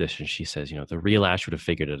want me to do this? And she says, the real Ash would have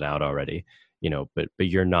figured it out already, but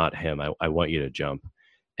you're not him. I want you to jump.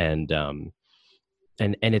 And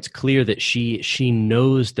it's clear that she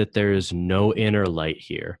knows that there is no inner light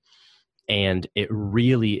here, and it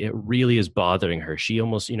really is bothering her. She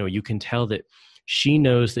almost, you can tell that she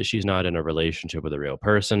knows that she's not in a relationship with a real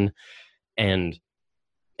person, and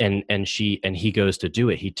he goes to do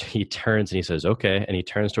it. He turns and he says, okay, and he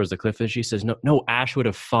turns towards the cliff, and she says, no, Ash would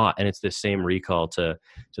have fought, and it's the same recall to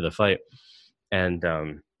the fight, and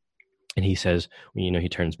he says, he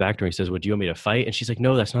turns back to her. He says, well, do you want me to fight? And she's like,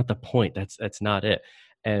 no, that's not the point. That's not it.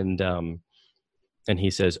 And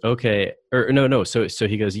he says, okay, or no. So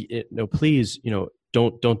he goes, no, please,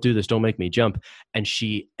 don't do this. Don't make me jump. And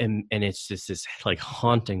and it's just this like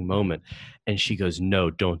haunting moment. And she goes, no,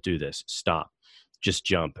 don't do this. Stop. Just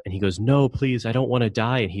jump. And he goes, no, please, I don't want to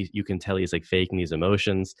die. And you can tell he's like faking these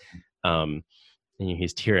emotions. And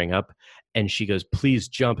he's tearing up. And she goes, please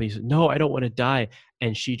jump. And he says, no, I don't want to die.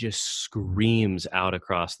 And she just screams out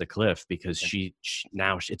across the cliff because she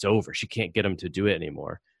now it's over. She can't get him to do it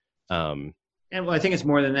anymore. And well, I think it's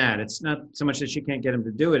more than that. It's not so much that she can't get him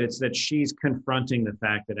to do it. It's that she's confronting the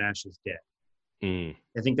fact that Ash is dead.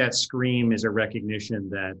 I think that scream is a recognition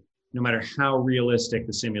that no matter how realistic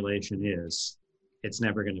the simulation is, it's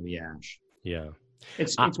never going to be Ash. Yeah.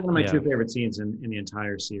 It's one of my two favorite scenes in the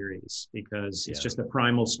entire series, because it's just a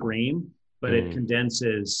primal scream, but it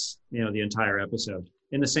condenses, the entire episode.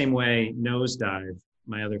 In the same way, Nosedive,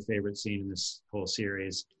 my other favorite scene in this whole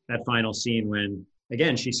series, that final scene when,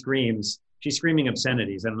 again, she's screaming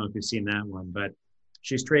obscenities. I don't know if you've seen that one, but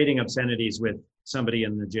she's trading obscenities with somebody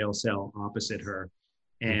in the jail cell opposite her.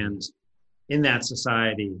 And in that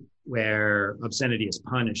society where obscenity is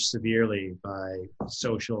punished severely by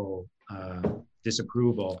social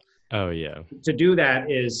disapproval. Oh, yeah. To do that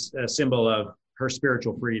is a symbol of her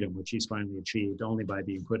spiritual freedom, which she's finally achieved only by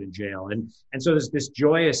being put in jail. And so there's this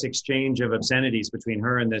joyous exchange of obscenities between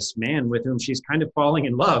her and this man with whom she's kind of falling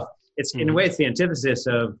in love. It's in a way, it's the antithesis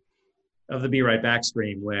of the Be Right Back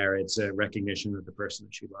scream, where it's a recognition that the person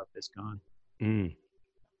that she loved is gone.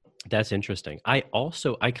 That's interesting. I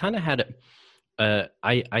kind of had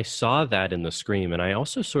I saw that in the scream, and I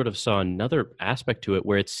also sort of saw another aspect to it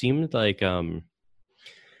where it seemed like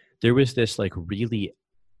there was this like really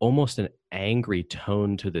almost an angry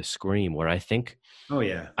tone to the scream, where I think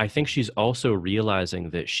she's also realizing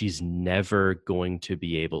that she's never going to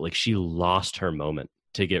be able, like, she lost her moment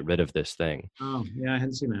to get rid of this thing. Oh, yeah, I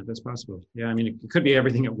hadn't seen that. That's possible. Yeah, I mean, it could be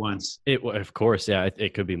everything at once. Of course, yeah,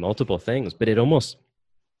 it could be multiple things, but it almost,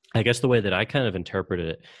 I guess the way that I kind of interpreted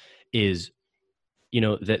it is,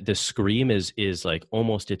 that the scream is like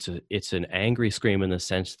almost it's an angry scream in the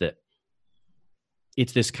sense that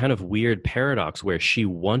it's this kind of weird paradox where she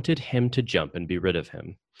wanted him to jump and be rid of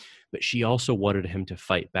him, but she also wanted him to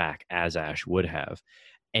fight back as Ash would have.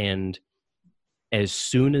 And as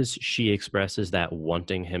soon as she expresses that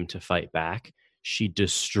wanting him to fight back, she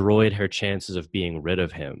destroyed her chances of being rid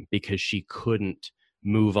of him because she couldn't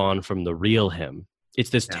move on from the real him. It's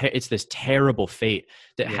this terrible fate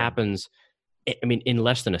that happens, I mean, in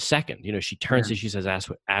less than a second. She turns and she says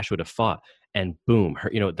Ash would have fought, and boom,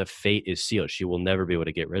 her, the fate is sealed. She will never be able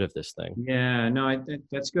to get rid of this thing. Yeah, no,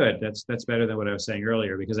 that's good. That's better than what I was saying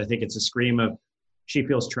earlier, because I think it's a scream of, she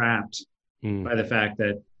feels trapped by the fact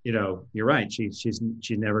that, you're right.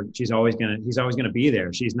 He's always gonna be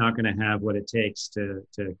there. She's not gonna have what it takes to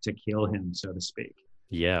kill him, so to speak.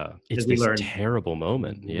 Yeah, it's this terrible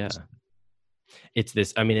moment. Yeah, it's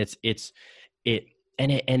this. I mean,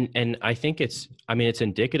 and I think it's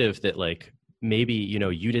indicative that, like, maybe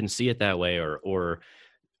you didn't see it that way or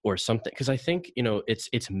something, because I think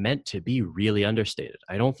it's meant to be really understated.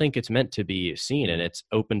 I don't think it's meant to be seen, and it's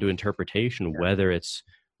open to interpretation, whether it's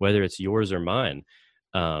yours or mine.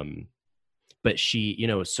 But she,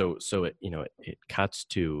 so it cuts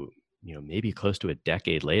to maybe close to a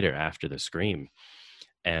decade later after the scream,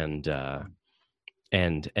 and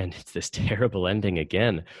and it's this terrible ending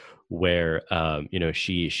again, where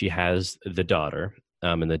she has the daughter,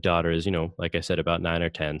 and the daughter is, like I said, about 9 or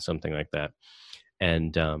 10, something like that,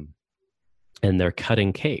 and they're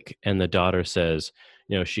cutting cake, and the daughter says,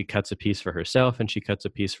 she cuts a piece for herself and she cuts a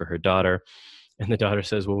piece for her daughter, and the daughter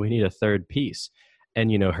says, well, we need a third piece.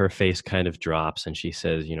 And her face kind of drops, and she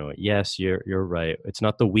says, yes, you're right, it's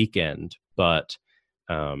not the weekend, but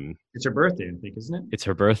it's her birthday, I think, isn't it? It's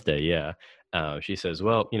her birthday, yeah. She says,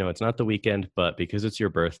 well, it's not the weekend, but because it's your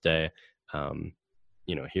birthday,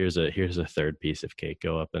 here's a third piece of cake.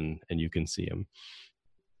 Go up and you can see him.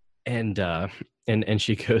 And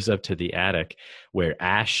she goes up to the attic where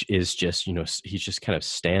Ash is just, he's just kind of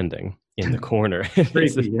standing in the corner.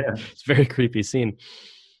 Creepy, yeah. It's a very creepy scene.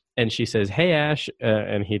 And she says, hey, Ash.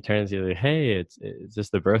 And he turns to you, hey, is this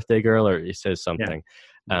the birthday girl? Or he says something.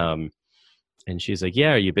 Yeah. And she's like,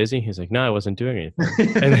 yeah, are you busy? He's like, no, I wasn't doing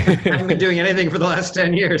anything. I haven't been doing anything for the last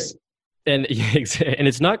 10 years. And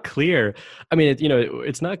it's not clear. I mean,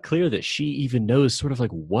 it's not clear that she even knows sort of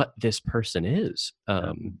like what this person is.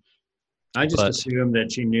 I just assumed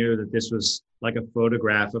that she knew that this was like a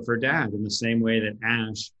photograph of her dad, in the same way that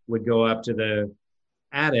Ash would go up to the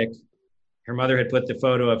attic. Her mother had put the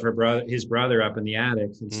photo of his brother up in the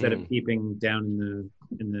attic instead of keeping down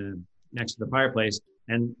in the next to the fireplace.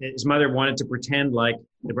 And his mother wanted to pretend like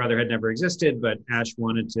the brother had never existed, but Ash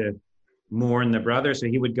wanted to mourn the brother, so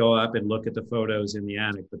he would go up and look at the photos in the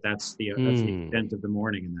attic. But that's the extent of the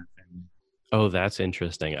mourning in that family. Oh, that's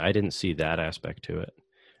interesting. I didn't see that aspect to it.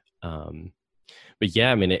 But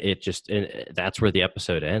yeah, I mean, that's where the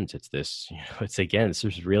episode ends. It's this, it's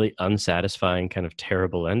this really unsatisfying kind of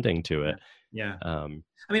terrible ending to it. Yeah. I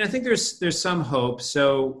mean, I think there's some hope.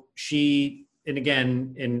 So and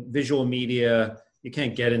again, in visual media, you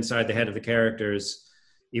can't get inside the head of the characters,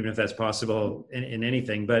 even if that's possible in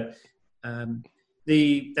anything. But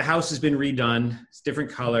the house has been redone. It's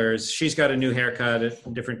different colors. She's got a new haircut, a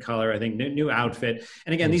different color, I think, new outfit.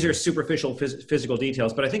 And again, these are superficial physical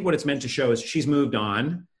details. But I think what it's meant to show is she's moved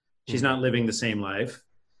on. She's not living the same life.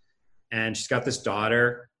 And she's got this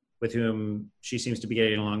daughter with whom she seems to be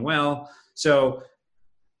getting along well. So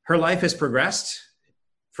her life has progressed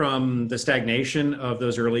from the stagnation of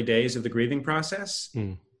those early days of the grieving process,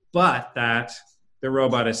 but that the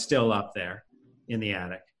robot is still up there in the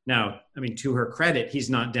attic. Now, I mean, to her credit, he's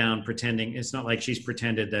not down pretending. It's not like she's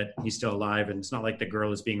pretended that he's still alive, and it's not like the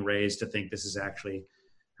girl is being raised to think this is actually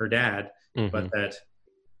her dad, but that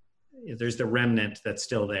there's the remnant that's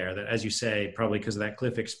still there that, as you say, probably because of that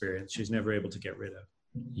cliff experience, she's never able to get rid of.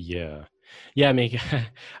 Yeah. I mean,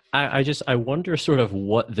 I wonder sort of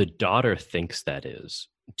what the daughter thinks that is.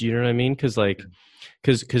 Do you know what I mean? Because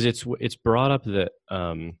it's brought up that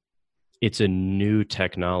it's a new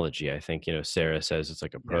technology. I think Sarah says it's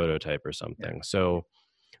like a prototype or something. Yeah. So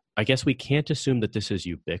I guess we can't assume that this is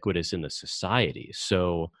ubiquitous in the society.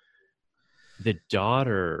 So the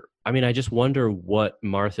daughter, I mean, I just wonder what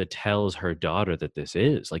Martha tells her daughter that this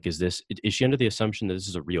is. Like, is she under the assumption that this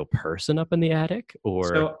is a real person up in the attic? Or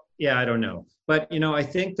so, yeah, I don't know. But I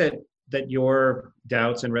think that your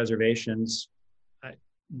doubts and reservations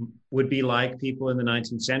would be like people in the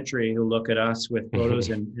 19th century who look at us with photos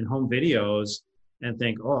and home videos and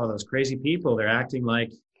think, oh, those crazy people, they're acting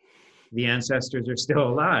like the ancestors are still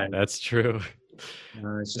alive. That's true.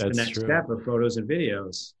 It's just the next step of photos and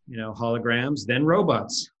videos, holograms, then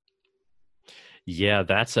robots. Yeah,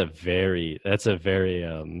 that's a very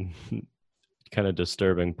kind of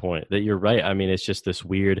disturbing point. That you're right. I mean, it's just this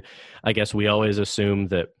weird, I guess we always assume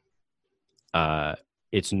that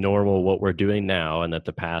it's normal what we're doing now and that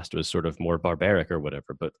the past was sort of more barbaric or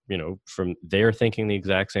whatever. But, from they're thinking the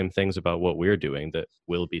exact same things about what we're doing that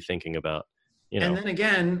we'll be thinking about. And then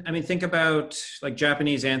again, I mean, think about like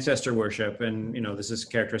Japanese ancestor worship. And, this is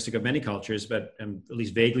characteristic of many cultures, but I'm at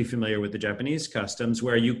least vaguely familiar with the Japanese customs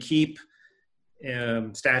where you keep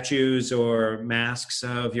statues or masks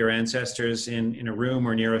of your ancestors in a room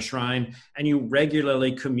or near a shrine, and you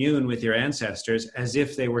regularly commune with your ancestors as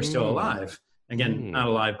if they were still alive. Again, not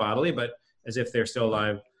alive bodily, but as if they're still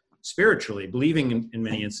alive spiritually, believing in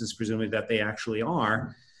many instances, presumably, that they actually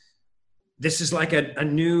are. This is like a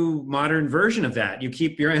new modern version of that. You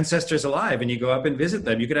keep your ancestors alive and you go up and visit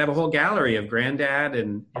them. You could have a whole gallery of granddad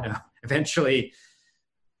and, eventually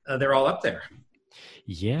they're all up there.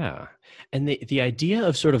 Yeah. And the idea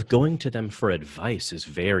of sort of going to them for advice is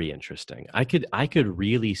very interesting. I could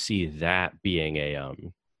really see that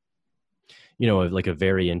being like a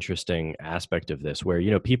very interesting aspect of this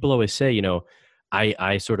where, people always say,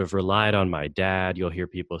 I sort of relied on my dad. You'll hear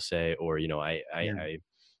people say, or, I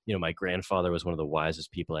my grandfather was one of the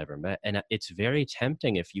wisest people I ever met. And it's very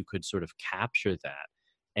tempting if you could sort of capture that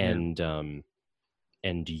and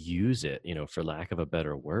use it, for lack of a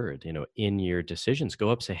better word, in your decisions. Go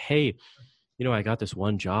up, say, hey, I got this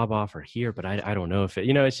one job offer here, but I don't know if it,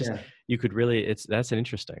 it's just, you could really, that's an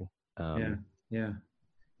interesting. Yeah.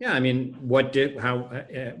 I mean, what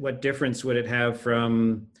difference would it have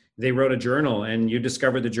from, they wrote a journal and you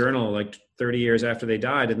discovered the journal like 30 years after they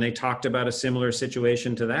died, and they talked about a similar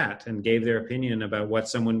situation to that and gave their opinion about what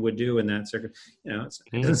someone would do in that circuit. It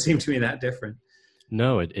doesn't seem to me that different.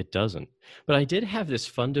 No, it doesn't. But I did have this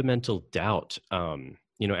fundamental doubt,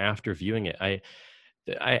 after viewing it. I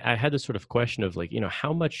had this sort of question of like,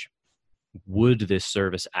 how much would this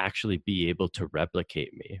service actually be able to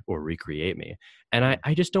replicate me or recreate me? And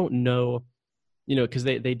I just don't know, because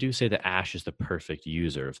they do say that Ash is the perfect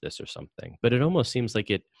user of this or something, but it almost seems like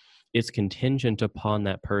it's contingent upon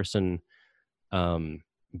that person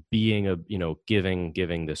being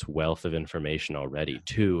giving this wealth of information already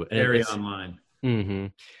too. And very online. Mm-hmm.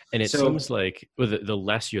 And it seems like the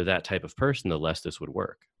less you're that type of person, the less this would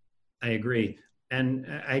work. I agree. And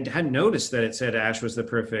I hadn't noticed that it said Ash was the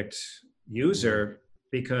perfect user,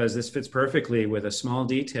 because this fits perfectly with a small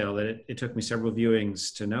detail that it took me several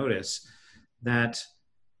viewings to notice. That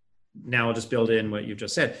now I'll just build in what you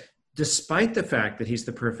just said. Despite the fact that he's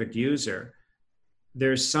the perfect user,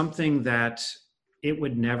 there's something that it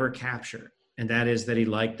would never capture, and that is that he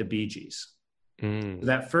liked the Bee Gees.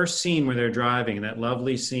 That first scene where they're driving, that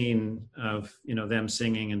lovely scene of them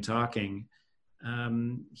singing and talking,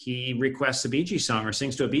 he requests a Bee Gees song or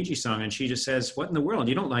sings to a Bee Gees song, and she just says, "What in the world?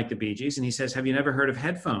 You don't like the Bee Gees?" And he says, "Have you never heard of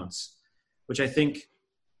headphones?" Which I think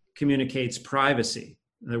communicates privacy.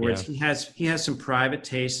 In other words, he has some private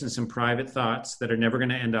tastes and some private thoughts that are never going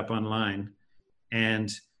to end up online,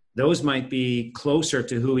 and those might be closer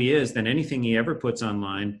to who he is than anything he ever puts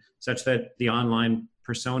online, such that the online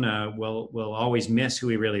persona will always miss who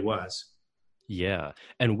he really was. Yeah.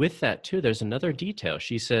 And with that too, there's another detail.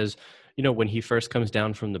 She says, when he first comes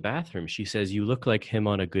down from the bathroom, she says, "You look like him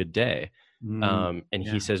on a good day."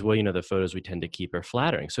 He says, "Well, the photos we tend to keep are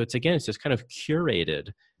flattering." So it's this kind of curated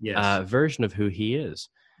version of who he is.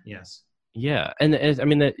 Yes. Yeah. And I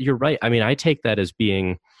mean, that you're right. I mean, I take that as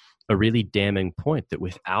being a really damning point, that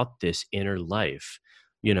without this inner life,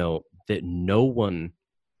 that no one,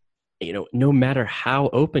 no matter how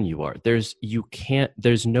open you are, there's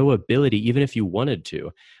no ability, even if you wanted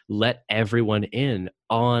to, let everyone in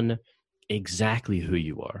on exactly who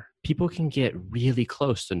you are. People can get really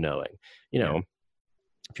close to knowing,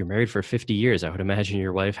 if you're married for 50 years, I would imagine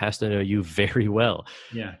your wife has to know you very well.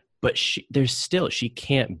 Yeah. But she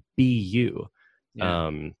can't be you. Yeah.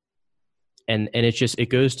 And it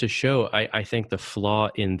goes to show, I think, the flaw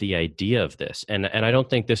in the idea of this. And I don't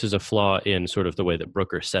think this is a flaw in sort of the way that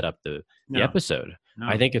Brooker set up the episode. No,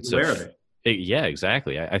 I think it's aware of it. Yeah,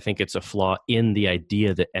 exactly. I think it's a flaw in the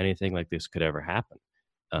idea that anything like this could ever happen.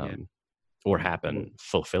 Or happen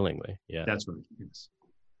fulfillingly. Yeah. That's what it is.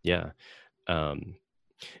 Yeah.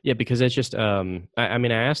 Because it's just, I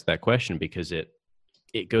asked that question because it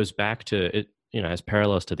goes back to it, has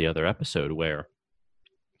parallels to the other episode where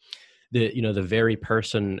the very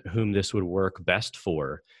person whom this would work best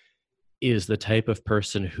for is the type of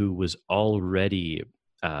person who was already,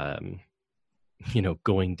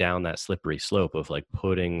 going down that slippery slope of like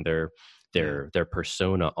putting their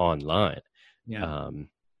persona online. Yeah.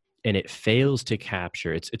 And it fails to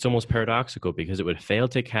capture, it's almost paradoxical, because it would fail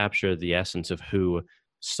to capture the essence of who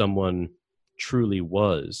someone truly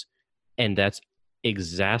was. And that's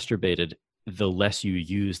exacerbated the less you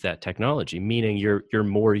use that technology, meaning you're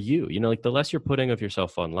more you, like the less you're putting of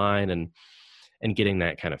yourself online and getting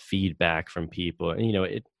that kind of feedback from people, and,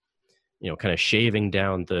 it, kind of shaving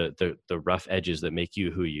down the rough edges that make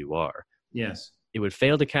you who you are. Yes. It would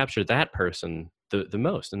fail to capture that person the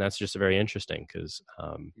most. And that's just very interesting because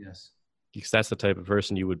because that's the type of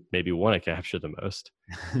person you would maybe want to capture the most.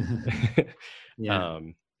 Yeah.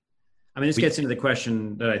 This gets into the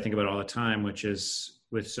question that I think about all the time, which is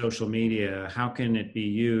with social media, how can it be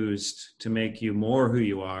used to make you more who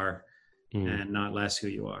you are and not less who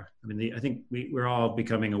you are? I think we're all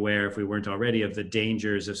becoming aware, if we weren't already, of the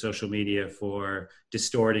dangers of social media for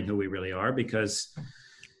distorting who we really are, because,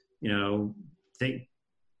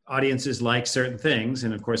 audiences like certain things.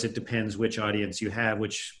 And of course, it depends which audience you have,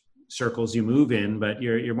 which circles you move in, but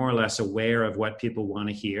you're more or less aware of what people want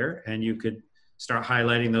to hear. And you could start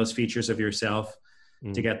highlighting those features of yourself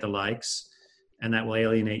to get the likes. And that will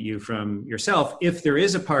alienate you from yourself, if there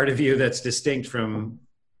is a part of you that's distinct from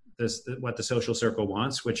what the social circle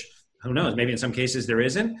wants, which, who knows, maybe in some cases there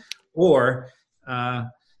isn't, or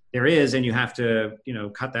there is, and you have to,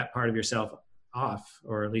 cut that part of yourself off,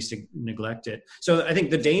 or at least neglect it. So I think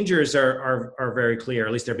the dangers are very clear,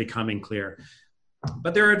 at least they're becoming clear.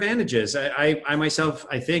 But there are advantages. I myself,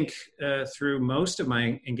 I think, through most of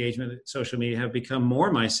my engagement with social media, have become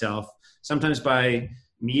more myself, sometimes by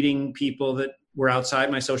meeting people that were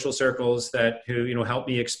outside my social circles who helped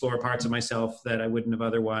me explore parts of myself that I wouldn't have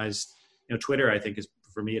otherwise. Twitter, I think, is,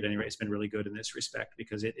 for me at any rate, it's been really good in this respect,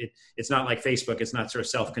 because it's not like Facebook. It's not sort of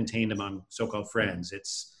self-contained among so-called friends.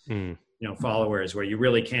 It's followers, where you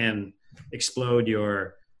really can explode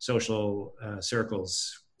your social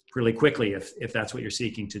circles really quickly if that's what you're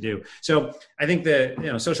seeking to do. So I think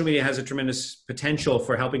that social media has a tremendous potential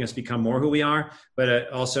for helping us become more who we are,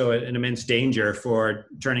 but also an immense danger for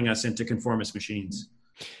turning us into conformist machines.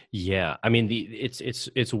 Yeah, I mean,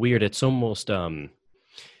 it's weird. It's almost the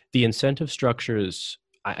incentive structures.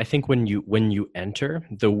 I think when you enter,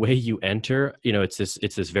 the way you enter, it's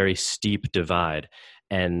this very steep divide,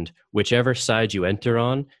 and whichever side you enter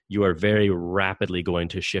on, you are very rapidly going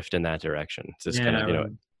to shift in that direction. It's this kind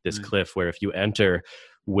of this cliff where if you enter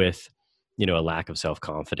with a lack of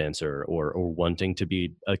self-confidence or wanting to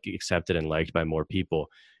be accepted and liked by more people,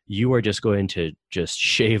 you are just going to just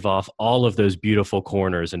shave off all of those beautiful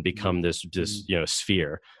corners and become this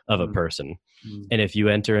sphere of a person. And if you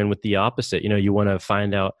enter in with the opposite, you want to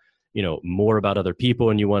find out more about other people,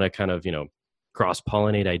 and you want to kind of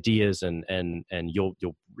cross-pollinate ideas, and you'll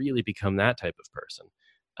really become that type of person,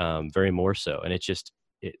 very more so. And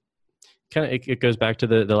it goes back to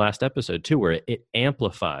the last episode too, where it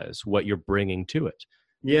amplifies what you're bringing to it.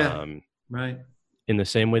 Yeah, right. In the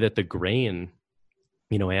same way that the grain,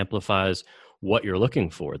 amplifies what you're looking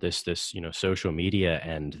for. This social media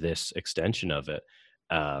and this extension of it,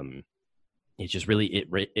 it just really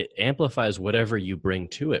it amplifies whatever you bring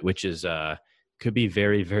to it, which is could be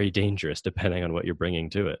very, very dangerous depending on what you're bringing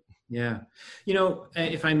to it. Yeah.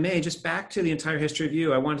 If I may, just back to the entire history of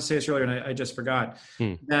you, I wanted to say this earlier and I just forgot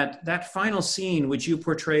that final scene, which you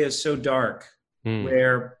portray as so dark,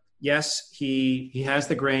 where yes, he has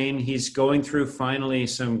the grain. He's going through finally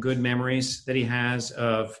some good memories that he has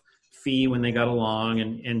of Fee when they got along,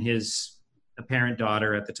 and his apparent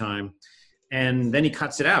daughter at the time. And then he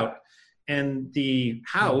cuts it out. And the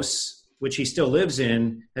house, which he still lives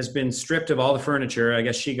in, has been stripped of all the furniture. I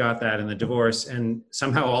guess she got that in the divorce, and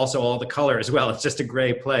somehow also all the color as well. It's just a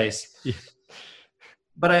gray place. Yeah.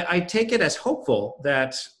 But I take it as hopeful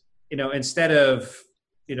that, instead of,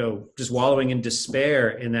 just wallowing in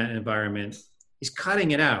despair in that environment, he's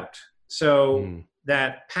cutting it out. So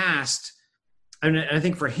that past, and I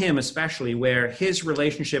think for him especially, where his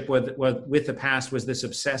relationship with the past was this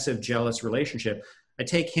obsessive, jealous relationship, I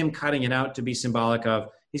take him cutting it out to be symbolic of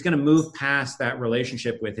he's going to move past that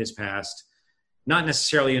relationship with his past, not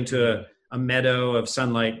necessarily into a meadow of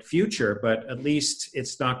sunlight future, but at least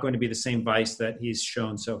it's not going to be the same vice that he's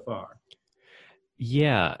shown so far.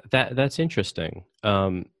 Yeah, that's interesting.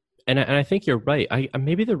 And I think you're right. I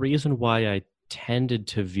maybe the reason why I tended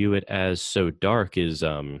to view it as so dark is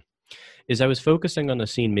I was focusing on a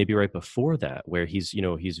scene maybe right before that, where he's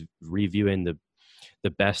reviewing the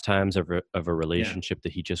best times of a relationship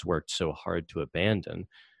that he just worked so hard to abandon.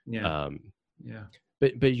 Yeah.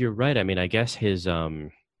 But you're right. I mean, I guess his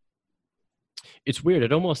it's weird.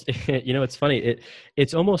 It almost it's funny.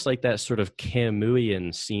 It's almost like that sort of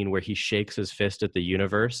Camusian scene where he shakes his fist at the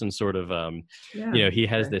universe and sort of he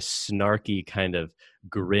has this snarky kind of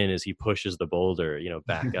grin as he pushes the boulder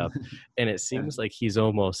back up, and it seems like he's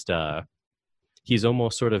almost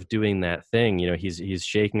sort of doing that thing. He's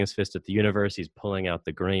shaking his fist at the universe. He's pulling out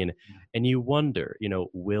the grain, and you wonder,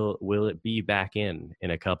 will it be back in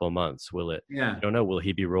a couple months? Will it? Yeah. I don't know. Will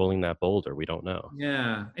he be rolling that boulder? We don't know.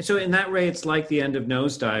 Yeah. And so in that way, it's like the end of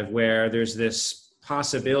Nosedive, where there's this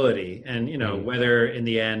possibility, and whether in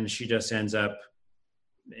the end she just ends up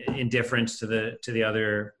indifferent to the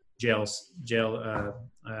other the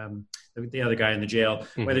other guy in the jail,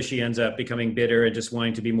 whether she ends up becoming bitter and just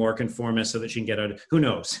wanting to be more conformist so that she can get out, who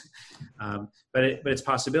knows? But it's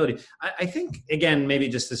possibility. I think, again, maybe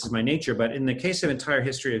just this is my nature, but in the case of Entire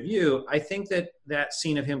History of You, I think that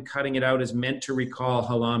scene of him cutting it out is meant to recall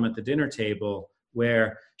Halam at the dinner table,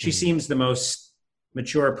 where she seems the most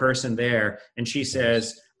mature person there, and she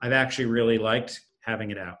says, I've actually really liked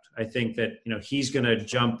having it out. I think that, he's going to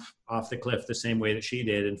jump off the cliff the same way that she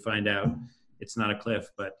did and find out it's not a cliff,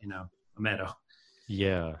 but, a meadow.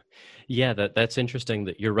 Yeah. That's interesting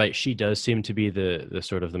that you're right. She does seem to be the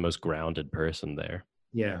sort of the most grounded person there.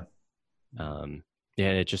 Yeah. And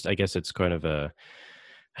it just, I guess it's kind of an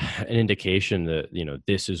indication that,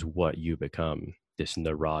 this is what you become. this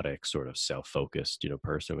neurotic sort of self-focused,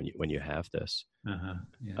 person when you have this.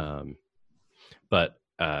 Yeah. But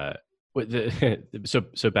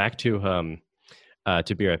so back to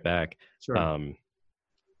Be Right Back. Sure. I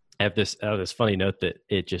have this funny note that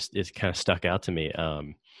it kind of stuck out to me.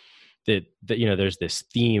 That there's this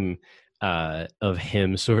theme of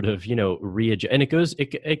him sort of readjust, and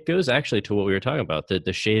it goes actually to what we were talking about,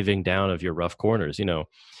 the shaving down of your rough corners.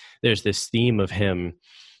 There's this theme of him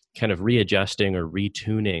kind of readjusting or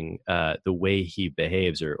retuning the way he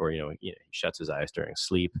behaves, or he shuts his eyes during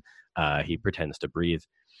sleep, he pretends to breathe,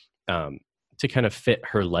 to kind of fit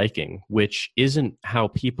her liking, which isn't how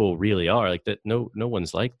people really are. Like that, no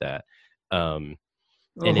one's like that. And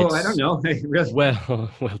I don't know. Really?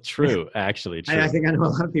 Well, true. Actually, true. I think I know a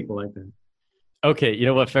lot of people like that. Okay, you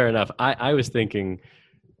know what? Fair enough. I was thinking,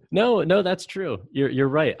 no, that's true. You're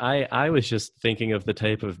right. I was just thinking of the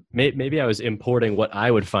type of maybe I was importing what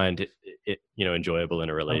I would find it enjoyable in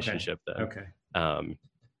a relationship. Okay. Then.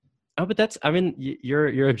 But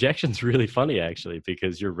your objection's really funny, actually,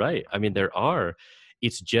 because you're right. I mean,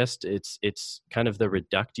 it's kind of the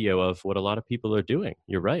reductio of what a lot of people are doing.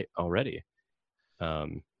 You're right already.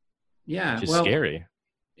 Yeah. Which is scary.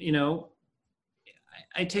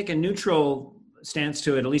 I take a neutral stance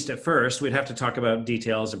to it, at least at first. We'd have to talk about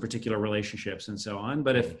details of particular relationships and so on.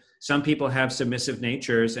 But if some people have submissive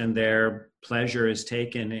natures and their pleasure is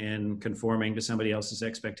taken in conforming to somebody else's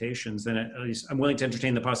expectations, then at least I'm willing to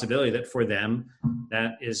entertain the possibility that for them,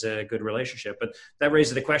 that is a good relationship. But that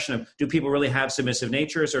raises the question of, do people really have submissive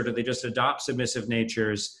natures, or do they just adopt submissive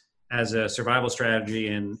natures as a survival strategy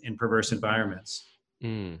in perverse environments?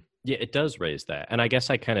 Yeah, it does raise that. And I guess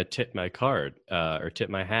I kind of tip my card or tip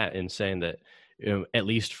my hat in saying that, at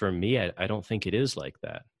least for me, I don't think it is like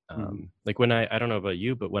that. Like when I don't know about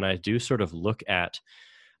you, but when I do sort of look at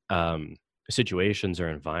situations or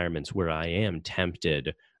environments where I am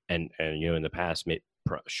tempted and in the past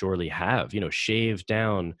surely have, shaved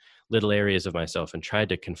down little areas of myself and tried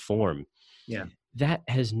to conform. Yeah. That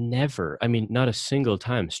has never, not a single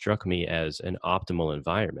time struck me as an optimal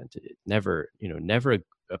environment. It never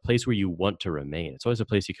a place where you want to remain. It's always a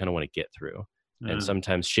place you kind of want to get through. And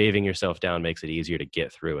sometimes shaving yourself down makes it easier to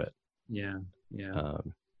get through it. Yeah.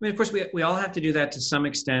 Of course, we all have to do that to some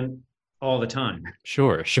extent all the time.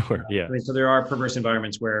 Sure. Yeah. So there are perverse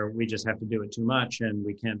environments where we just have to do it too much and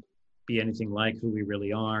we can't be anything like who we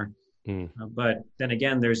really are. But then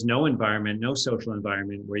again, there's no social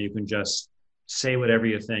environment where you can just say whatever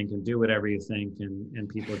you think and do whatever you think, and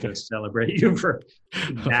people just celebrate you for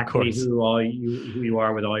exactly who you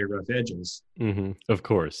are with all your rough edges. Of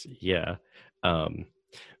course. Yeah.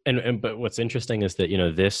 But what's interesting is that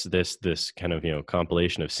this kind of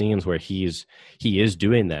compilation of scenes where he is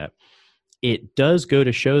doing that, it does go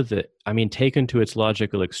to show that, taken to its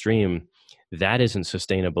logical extreme, that isn't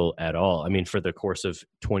sustainable at all. For the course of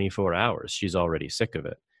 24 hours, she's already sick of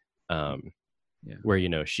it. Where you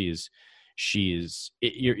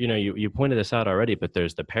pointed this out already, but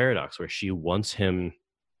there's the paradox where she wants him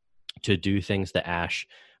to do things that Ash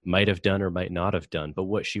might have done or might not have done, but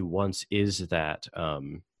what she wants is that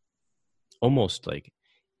almost like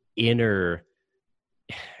inner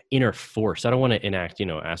force. I don't want to enact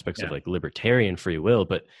aspects of like libertarian free will,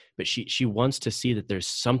 but she wants to see that there's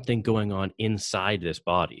something going on inside this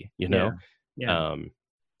body, that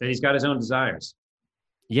he's got his own desires.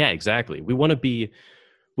 Yeah, exactly. We want to be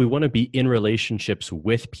in relationships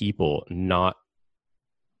with people, not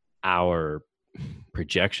our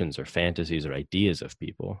projections or fantasies or ideas of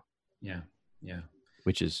people. Yeah.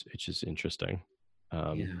 Which is interesting.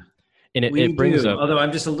 And it brings up. Although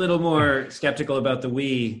I'm just a little more skeptical about the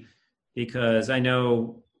we, because I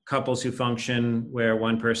know couples who function where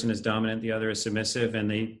one person is dominant, the other is submissive, and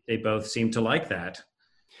they both seem to like that.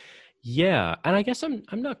 Yeah, and I guess I'm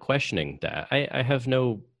not questioning that. I have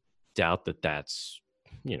no doubt that that's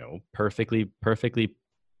perfectly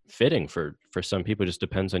fitting for some people. It just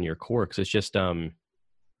depends on your core, because it's just I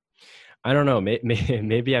don't know,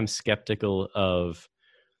 maybe I'm skeptical of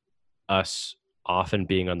us often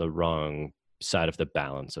being on the wrong side of the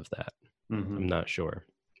balance of that. I'm not sure,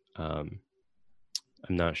 but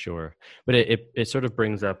it sort of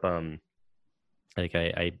brings up like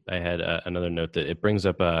I had another note that it brings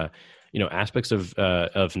up aspects of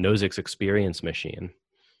Nozick's experience machine,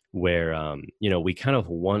 where we kind of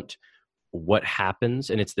want what happens,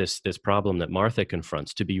 and it's this problem that Martha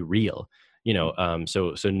confronts, to be real.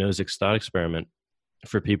 So Nozick's thought experiment,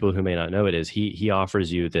 for people who may not know it, is he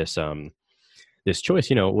offers you this this choice.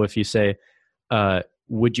 If you say,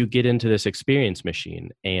 would you get into this experience machine,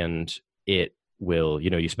 and it will,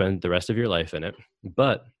 you spend the rest of your life in it,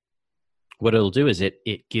 but what it'll do is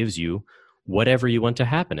it gives you whatever you want to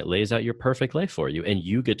happen. It lays out your perfect life for you, and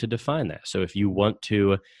you get to define that. So if you want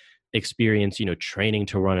to experience, training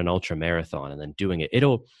to run an ultra marathon and then doing it,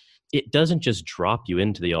 it doesn't just drop you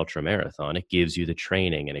into the ultra marathon. It gives you the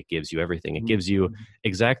training and it gives you everything. It gives you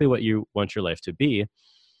exactly what you want your life to be.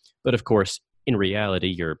 But of course, in reality,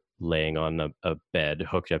 you're laying on a bed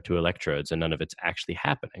hooked up to electrodes and none of it's actually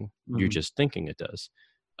happening. You're just thinking it does.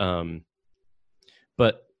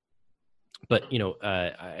 But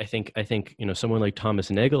I think someone like Thomas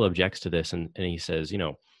Nagel objects to this, and he says,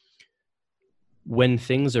 when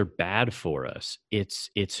things are bad for us, it's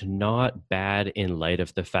not bad in light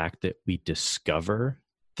of the fact that we discover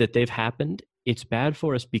that they've happened. It's bad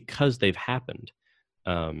for us because they've happened.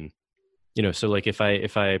 So like if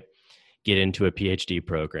I get into a PhD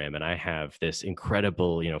program and I have this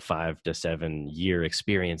incredible, 5 to 7 year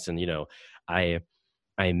experience, and I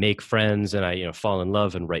make friends and I fall in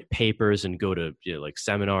love and write papers and go to like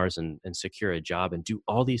seminars and secure a job and do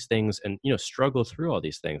all these things and struggle through all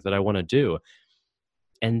these things that I want to do.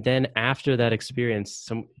 And then after that experience,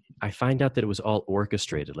 I find out that it was all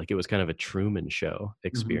orchestrated, like it was kind of a Truman Show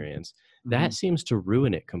experience. That seems to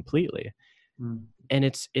ruin it completely. And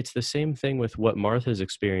it's the same thing with what Martha's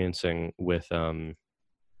experiencing with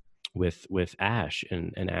Ash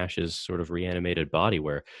and Ash's sort of reanimated body,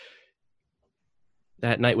 where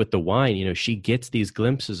that night with the wine, she gets these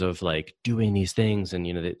glimpses of like doing these things,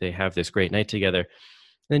 and they have this great night together.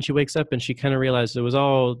 And then she wakes up and she kind of realized it was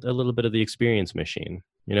all a little bit of the experience machine,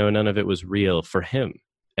 none of it was real for him,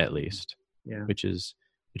 at least. Yeah. Which is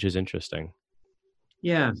interesting.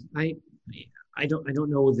 Yeah. I don't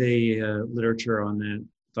know the literature on that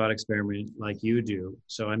thought experiment like you do,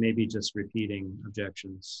 so I may be just repeating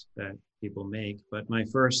objections that people make. But my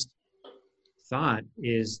first thought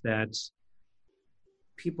is that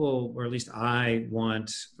people, or at least I, want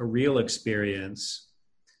a real experience.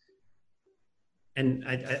 And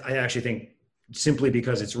I actually think simply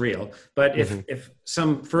because it's real. But if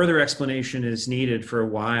some further explanation is needed for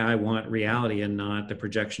why I want reality and not the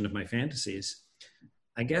projection of my fantasies,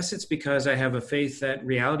 I guess it's because I have a faith that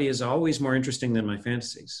reality is always more interesting than my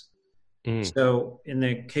fantasies. So in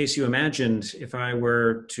the case you imagined, if I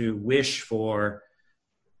were to wish for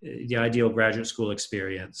the ideal graduate school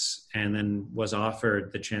experience and then was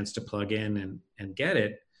offered the chance to plug in and get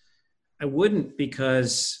it, I wouldn't,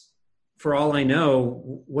 because for all I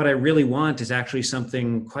know, what I really want is actually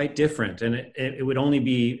something quite different. And it would only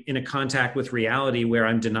be in a contact with reality where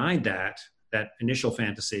I'm denied that initial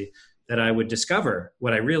fantasy, that I would discover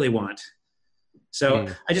what I really want. So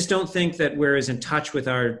I just don't think that we're as in touch with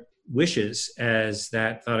our wishes as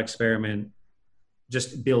that thought experiment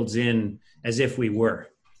just builds in, as if we were.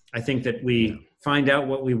 I think that we find out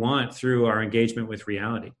what we want through our engagement with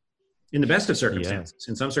reality, in the best of circumstances.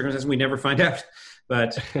 In some circumstances, we never find out,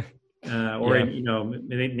 but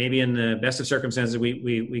maybe in the best of circumstances,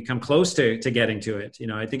 we come close to getting to it.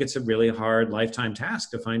 I think it's a really hard lifetime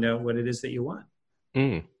task to find out what it is that you want.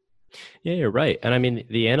 Yeah, you're right. And I mean,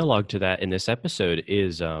 the analog to that in this episode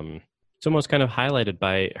is it's almost kind of highlighted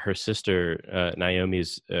by her sister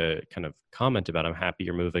Naomi's kind of comment about, I'm happy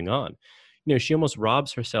you're moving on. She almost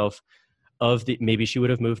robs herself of maybe she would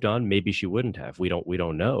have moved on, maybe she wouldn't have. We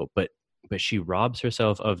don't know, but she robs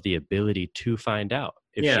herself of the ability to find out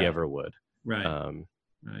if she ever would. Right.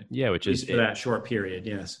 Right. Yeah, which is for that short period.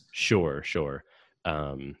 Yes. Sure.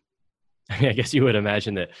 I guess you would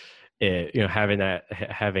imagine that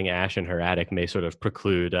having Ash in her attic may sort of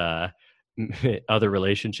preclude other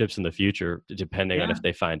relationships in the future, depending on if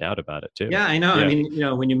they find out about it too. Yeah, I know. Yeah. I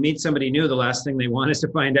mean, when you meet somebody new, the last thing they want is to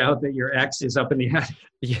find out that your ex is up in the attic.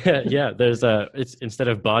 Yeah. There's it's instead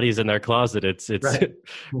of bodies in their closet, it's right.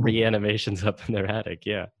 Reanimations up in their attic.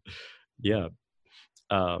 Yeah.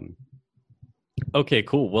 Okay,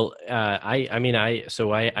 cool. Well, I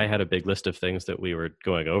had a big list of things that we were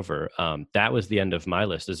going over. That was the end of my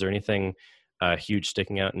list. Is there anything huge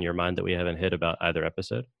sticking out in your mind that we haven't hit about either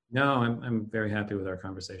episode? No, I'm very happy with our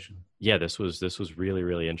conversation. Yeah, this was really,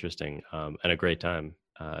 really interesting and a great time.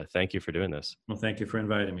 Thank you for doing this. Well, thank you for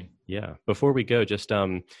inviting me. Yeah. Before we go, just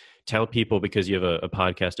tell people, because you have a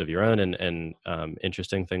podcast of your own and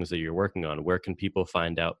interesting things that you're working on, where can people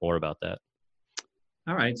find out more about that?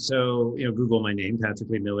 All right. So, Google my name, Patrick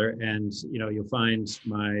Lee Miller, and, you'll find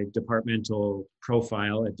my departmental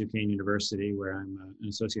profile at Duquesne University, where I'm an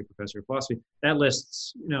associate professor of philosophy. That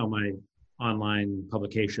lists, my online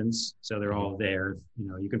publications. So they're all there.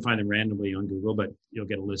 You can find them randomly on Google, but you'll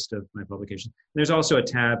get a list of my publications. And there's also a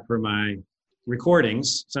tab for my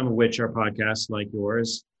recordings, some of which are podcasts like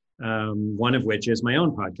yours. One of which is my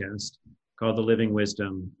own podcast called the Living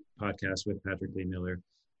Wisdom Podcast with Patrick Lee Miller.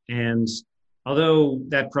 And although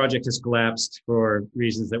that project has collapsed for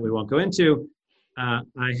reasons that we won't go into,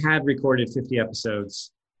 I had recorded 50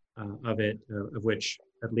 episodes of it, of which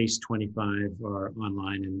at least 25 are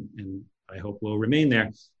online and I hope will remain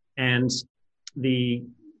there. And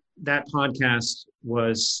that podcast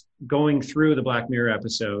was going through the Black Mirror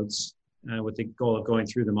episodes with the goal of going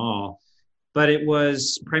through them all. But it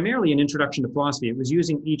was primarily an introduction to philosophy. It was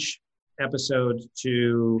using each episode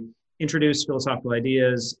to introduce philosophical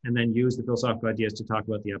ideas and then use the philosophical ideas to talk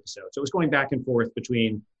about the episode. So it was going back and forth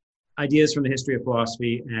between ideas from the history of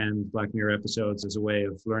philosophy and Black Mirror episodes as a way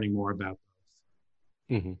of learning more about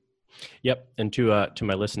both. Mm-hmm. Yep. And to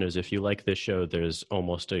my listeners, if you like this show, there's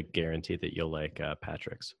almost a guarantee that you'll like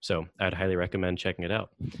Patrick's. So I'd highly recommend checking it out.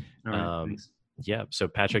 All right, thanks. Yeah. So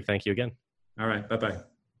Patrick, thank you again. All right. Bye-bye.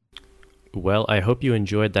 Well, I hope you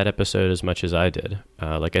enjoyed that episode as much as I did.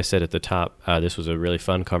 Like I said at the top, this was a really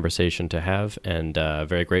fun conversation to have, and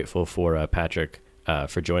very grateful for Patrick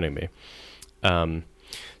for joining me.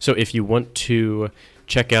 So if you want to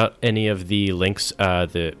check out any of the links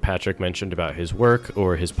that Patrick mentioned about his work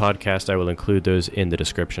or his podcast, I will include those in the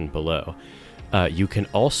description below. You can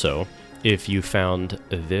also, if you found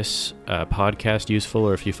this podcast useful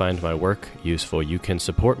or if you find my work useful, you can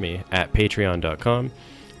support me at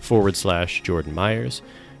patreon.com/Jordan Myers.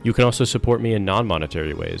 You can also support me in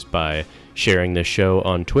non-monetary ways by sharing this show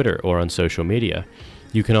on Twitter or on social media.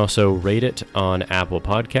 You can also rate it on Apple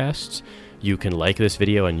Podcasts. You can like this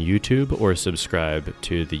video on YouTube or subscribe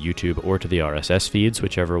to the YouTube or to the RSS feeds,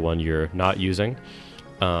 whichever one you're not using.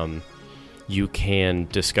 You can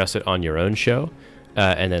discuss it on your own show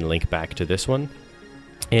and then link back to this one.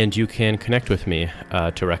 And you can connect with me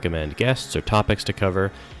to recommend guests or topics to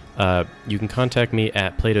cover. You can contact me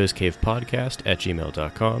at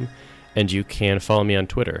platoscavepodcast@gmail.com, and you can follow me on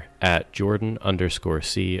Twitter at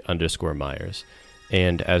Jordan_C_Myers.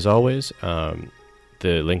 And as always,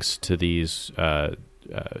 the links to these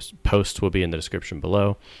posts will be in the description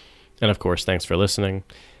below. And of course, thanks for listening,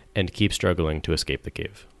 and keep struggling to escape the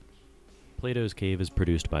cave. Plato's Cave is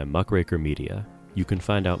produced by Muckraker Media. You can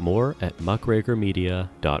find out more at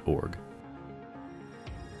muckrakermedia.org.